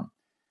Vietnam.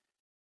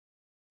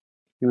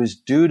 He was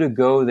due to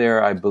go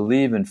there, I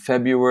believe, in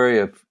February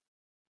of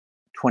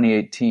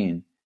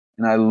 2018.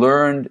 And I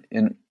learned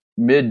in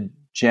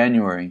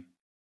mid-January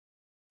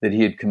that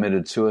he had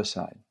committed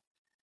suicide.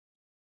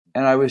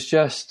 And I was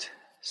just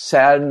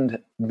saddened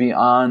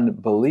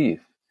beyond belief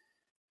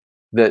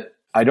that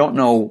I don't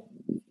know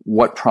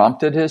what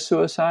prompted his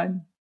suicide,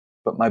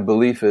 but my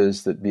belief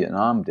is that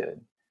Vietnam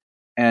did.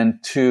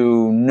 And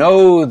to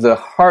know the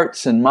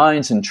hearts and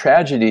minds and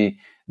tragedy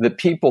that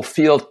people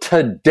feel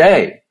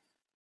today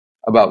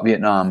about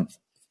Vietnam,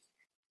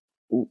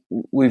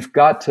 we've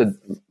got to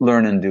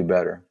learn and do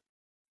better.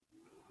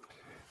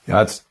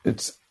 Yeah,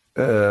 it's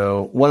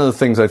one of the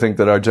things I think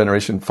that our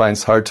generation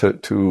finds hard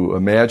to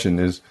imagine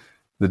is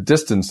the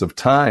distance of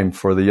time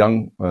for the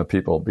young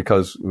people,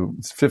 because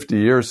it's 50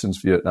 years since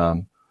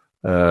Vietnam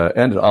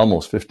ended,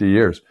 almost 50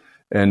 years.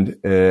 And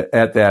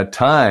at that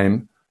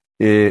time,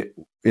 in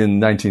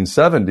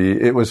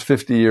 1970, it was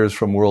 50 years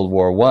from World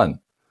War I.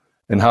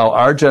 And how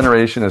our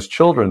generation as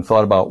children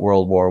thought about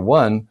World War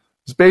I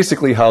is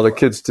basically how the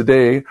kids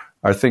today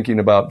are thinking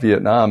about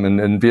Vietnam.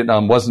 And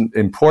Vietnam wasn't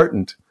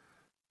important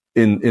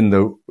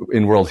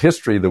in world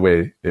history the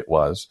way it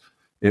was.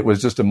 It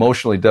was just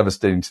emotionally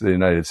devastating to the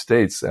United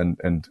States. And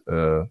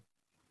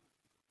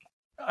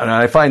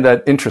I find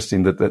that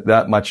interesting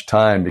that much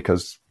time,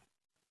 because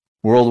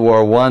World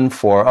War I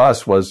for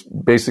us was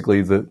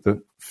basically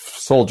the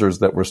soldiers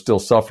that were still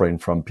suffering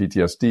from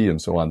PTSD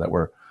and so on that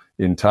were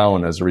in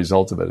town as a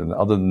result of it. And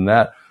other than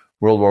that,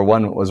 World War I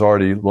was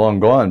already long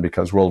gone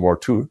because World War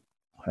II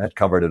had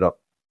covered it up.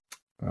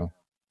 Well.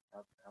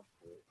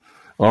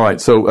 All right.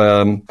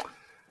 So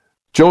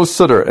Joe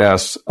Sutter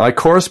asks, I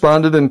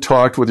corresponded and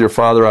talked with your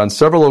father on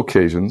several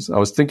occasions. I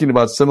was thinking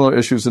about similar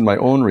issues in my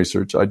own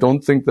research. I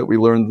don't think that we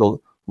learned the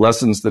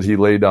lessons that he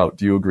laid out.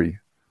 Do you agree?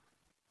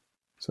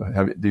 So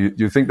do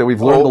you think that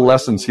we've learned the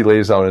lessons he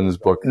lays out in his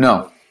book?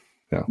 No.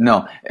 Yeah.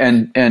 No.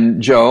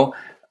 And Joe,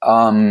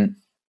 I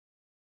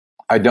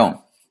don't.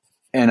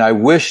 And I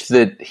wish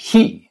that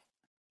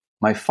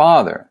my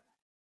father,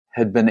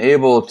 had been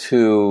able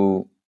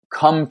to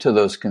come to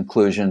those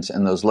conclusions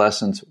and those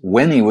lessons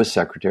when he was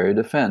Secretary of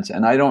Defense.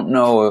 And I don't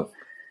know,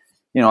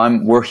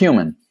 we're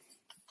human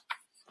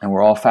and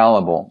we're all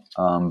fallible.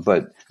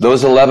 But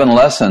those 11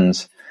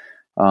 lessons,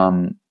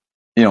 number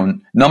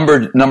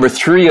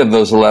 3 of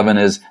those 11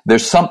 is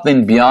there's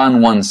something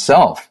beyond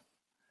oneself.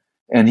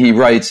 And he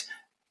writes,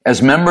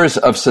 as members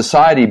of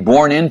society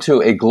born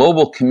into a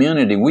global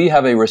community, we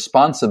have a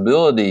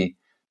responsibility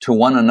to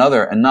one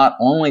another and not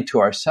only to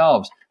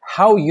ourselves.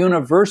 How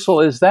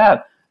universal is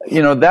that?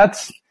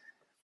 That's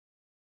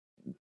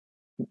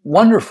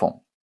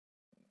wonderful.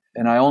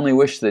 And I only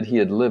wish that he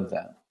had lived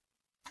that.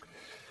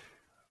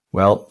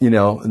 Well, in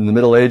the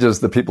Middle Ages,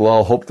 the people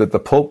all hoped that the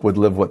Pope would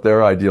live what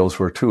their ideals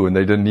were too, and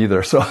they didn't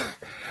either. So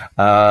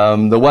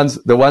the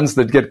ones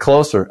that get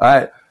closer,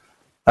 I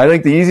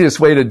think the easiest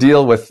way to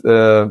deal with,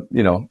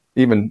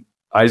 even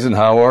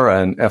Eisenhower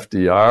and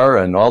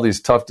FDR and all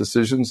these tough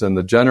decisions, and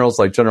the generals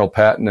like General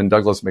Patton and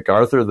Douglas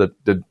MacArthur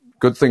that did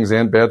good things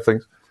and bad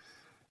things,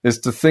 is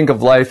to think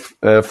of life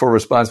for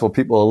responsible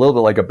people a little bit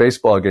like a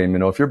baseball game.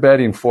 If you're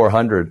batting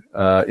 400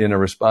 in a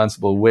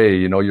responsible way,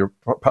 you're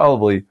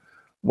probably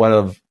one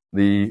of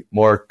the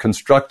more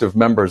constructive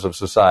members of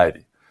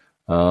society.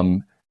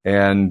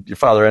 And your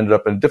father ended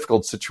up in a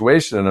difficult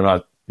situation, and I'm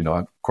not,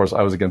 of course,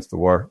 I was against the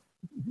war.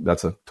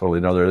 That's a totally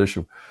another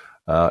issue,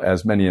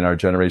 as many in our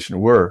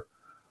generation were.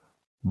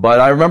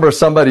 But I remember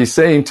somebody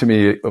saying to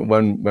me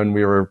when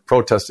we were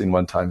protesting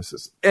one time, he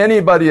says,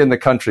 anybody in the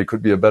country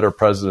could be a better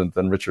president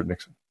than Richard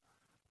Nixon.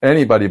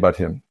 Anybody but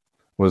him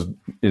was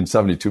in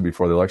 72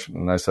 before the election.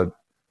 And I said,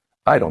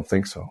 I don't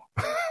think so.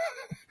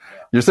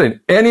 You're saying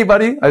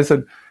anybody? I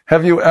said,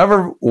 have you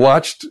ever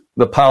watched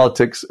the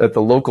politics at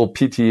the local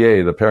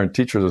PTA, the Parent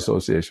Teachers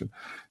Association?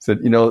 I said,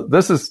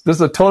 this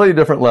is a totally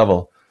different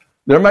level.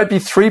 There might be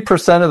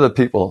 3% of the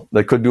people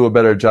that could do a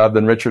better job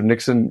than Richard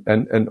Nixon,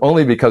 and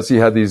only because he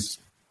had these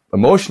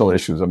emotional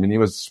issues. I mean, he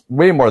was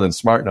way more than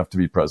smart enough to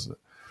be president.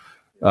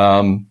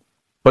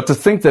 But to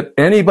think that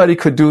anybody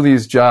could do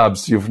these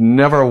jobs, you've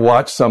never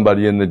watched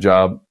somebody in the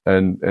job,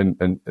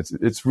 and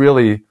it's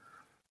really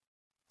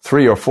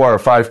 3 or 4 or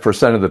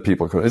 5% of the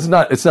people. It's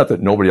not that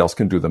nobody else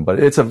can do them, but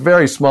it's a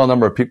very small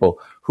number of people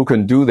who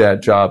can do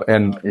that job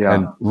and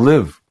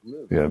live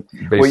Yeah,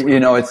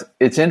 well,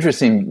 it's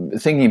interesting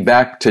thinking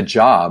back to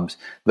Jobs.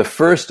 The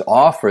first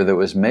offer that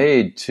was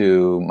made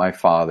to my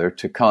father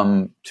to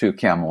come to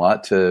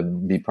Camelot to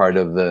be part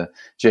of the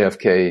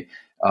JFK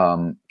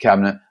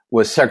cabinet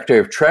was Secretary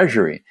of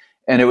Treasury.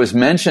 And it was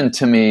mentioned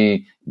to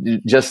me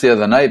just the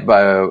other night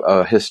by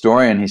a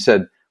historian. He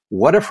said,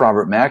 what if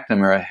Robert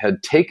McNamara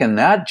had taken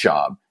that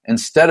job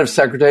instead of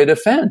Secretary of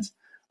Defense?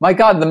 My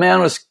God, the man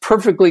was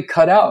perfectly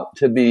cut out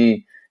to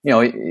be,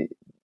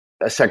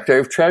 a Secretary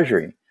of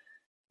Treasury.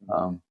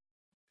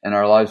 And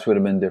our lives would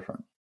have been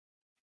different.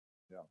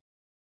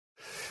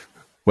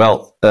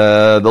 Well,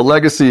 the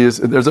legacy is,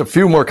 there's a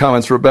few more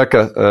comments.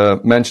 Rebecca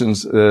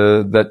mentions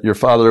that your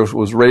father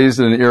was raised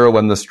in an era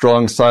when the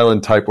strong,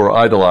 silent type were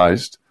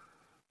idolized.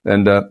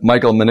 And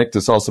Michael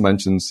Menictus also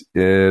mentions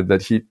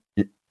that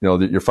that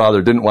your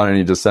father didn't want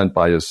any dissent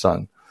by his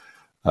son.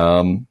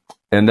 And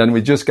then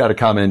we just got a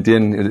comment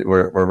in,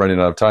 we're running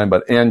out of time,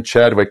 but Ann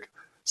Chadwick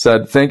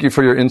said, thank you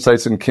for your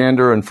insights and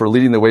candor and for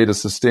leading the way to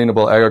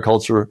sustainable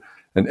agriculture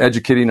and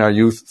educating our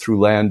youth through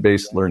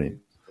land-based learning.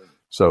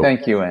 So,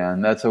 thank you,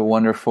 Ann. That's a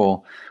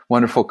wonderful,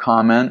 wonderful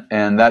comment.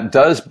 And that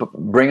does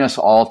bring us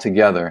all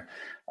together.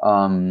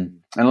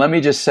 And let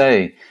me just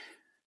say,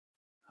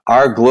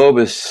 our globe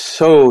is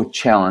so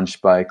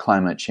challenged by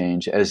climate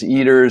change. As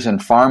eaters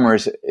and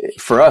farmers,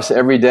 for us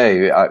every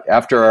day,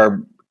 after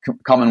our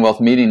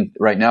Commonwealth meeting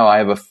right now, I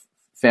have a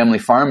family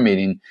farm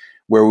meeting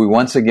where we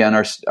once again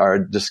are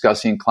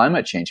discussing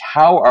climate change.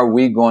 How are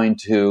we going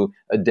to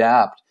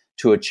adapt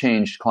to a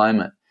changed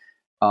climate?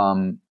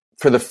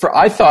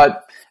 I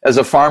thought as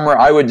a farmer,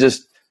 I would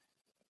just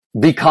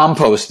be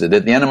composted.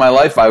 At the end of my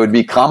life, I would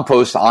be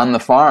compost on the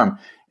farm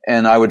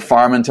and I would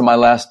farm into my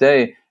last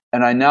day.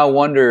 And I now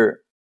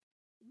wonder,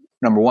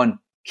 number one,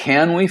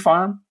 can we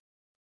farm?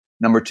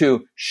 Number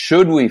two,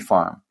 should we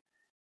farm?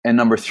 And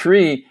number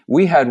three,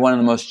 we had one of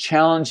the most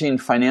challenging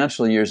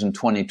financial years in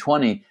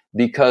 2020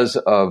 because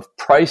of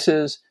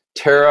prices,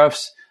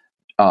 tariffs,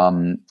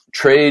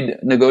 trade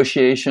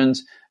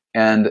negotiations,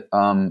 and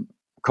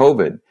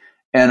COVID.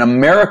 And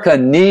America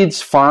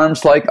needs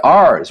farms like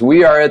ours.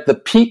 We are at the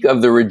peak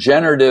of the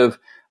regenerative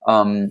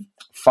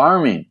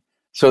farming.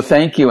 So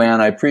thank you,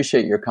 Ann. I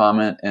appreciate your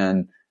comment,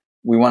 and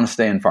we want to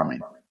stay in farming.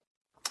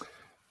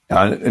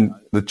 And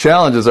the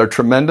challenges are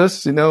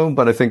tremendous,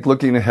 but I think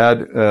looking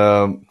ahead,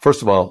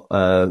 first of all,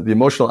 the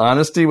emotional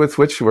honesty with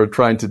which we're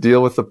trying to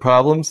deal with the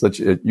problems that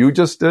you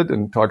just did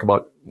and talk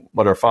about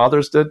what our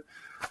fathers did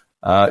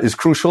is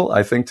crucial,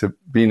 I think, to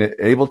being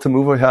able to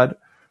move ahead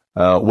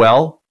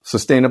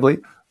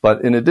sustainably.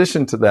 But in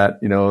addition to that,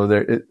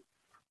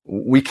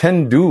 we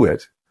can do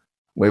it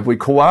if we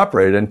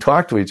cooperate and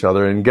talk to each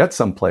other and get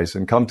someplace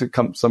and come to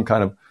some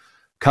kind of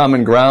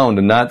common ground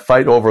and not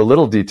fight over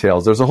little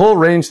details. There's a whole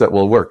range that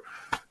will work,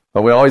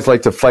 but we always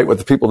like to fight with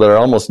the people that are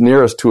almost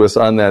nearest to us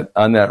on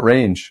that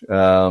range.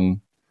 I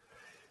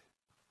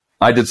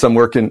did some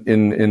work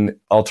in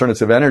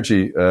alternative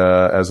energy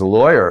as a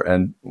lawyer,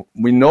 and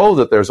we know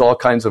that there's all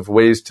kinds of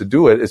ways to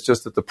do it. It's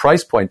just that the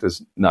price point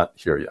is not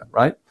here yet,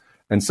 right?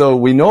 And so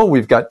we know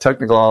we've got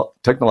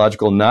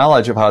technological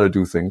knowledge of how to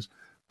do things,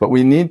 but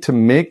we need to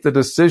make the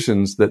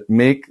decisions that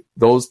make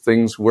those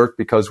things work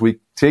because we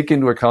take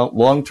into account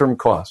long-term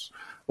costs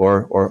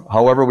or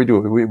however we do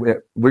it.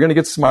 We're going to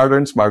get smarter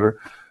and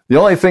smarter. The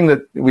only thing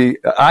that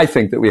I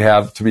think that we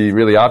have to be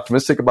really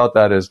optimistic about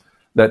that is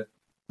that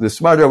the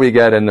smarter we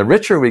get and the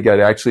richer we get,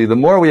 actually, the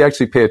more we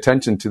actually pay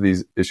attention to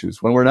these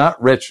issues. When we're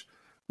not rich,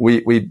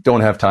 we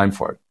don't have time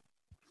for it.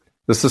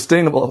 The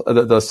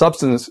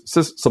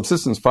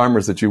subsistence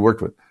farmers that you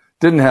worked with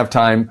didn't have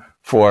time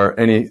for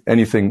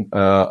anything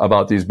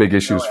about these big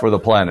issues for the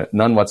planet.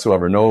 None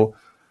whatsoever. No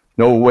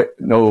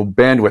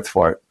bandwidth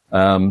for it.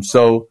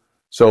 So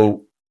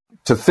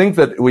to think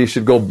that we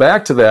should go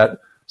back to that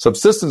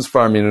subsistence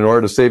farming in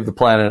order to save the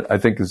planet, I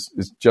think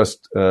is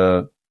just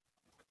an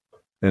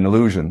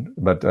illusion.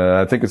 But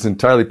I think it's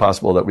entirely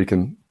possible that we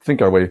can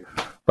think our way.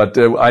 But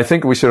I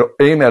think we should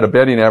aim at a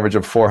batting average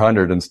of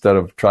 400 instead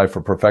of try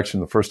for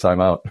perfection the first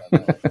time out.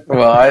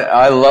 Well,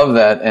 I love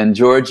that. And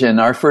George, in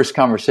our first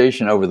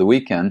conversation over the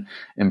weekend,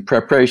 in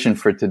preparation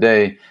for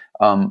today,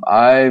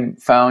 I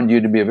found you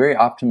to be a very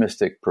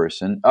optimistic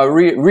person, a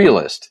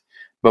realist,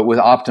 but with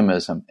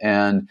optimism.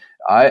 And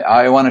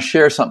I want to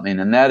share something,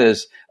 and that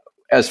is,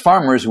 as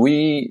farmers,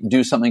 we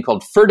do something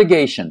called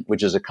fertigation,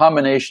 which is a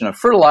combination of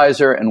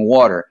fertilizer and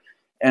water.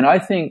 And I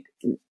think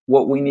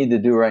what we need to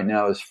do right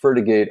now is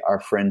fertigate our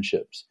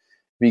friendships,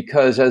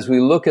 because as we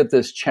look at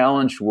this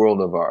challenged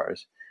world of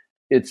ours,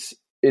 it's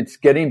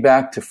getting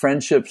back to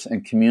friendships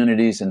and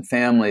communities and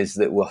families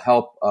that will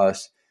help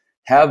us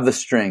have the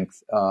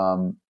strength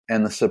and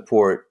the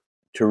support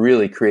to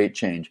really create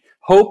change.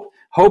 Hope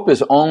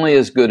is only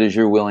as good as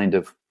you're willing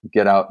to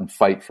get out and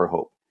fight for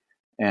hope.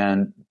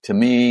 And to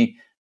me,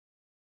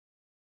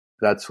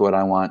 that's what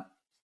I want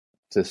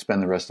to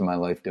spend the rest of my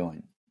life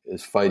doing,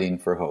 is fighting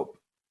for hope.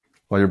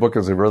 Well, your book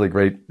is a really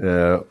great,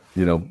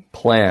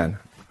 plan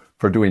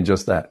for doing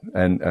just that,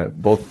 and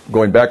both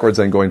going backwards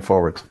and going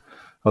forwards.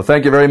 Well,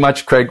 thank you very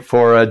much, Craig,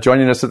 for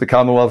joining us at the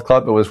Commonwealth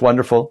Club. It was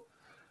wonderful.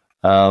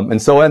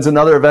 And so ends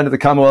another event of the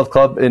Commonwealth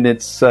Club in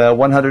its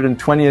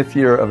 120th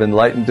year of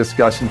enlightened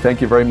discussion.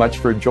 Thank you very much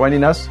for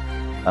joining us,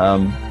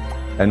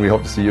 and we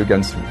hope to see you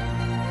again soon.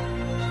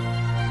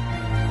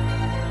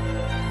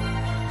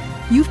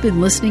 You've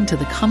been listening to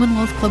the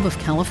Commonwealth Club of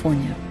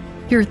California.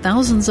 Hear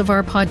thousands of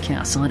our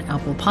podcasts on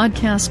Apple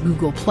Podcasts,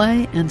 Google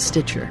Play, and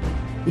Stitcher.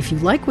 If you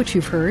like what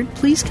you've heard,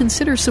 please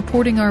consider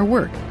supporting our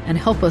work and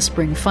help us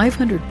bring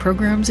 500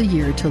 programs a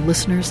year to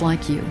listeners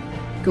like you.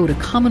 Go to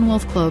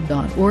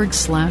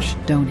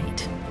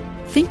commonwealthclub.org/donate.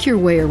 Think your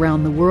way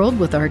around the world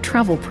with our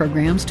travel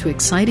programs to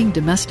exciting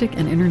domestic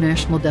and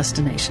international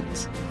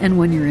destinations. And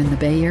when you're in the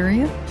Bay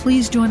Area,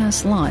 please join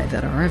us live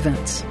at our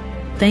events.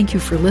 Thank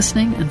you for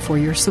listening and for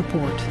your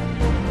support.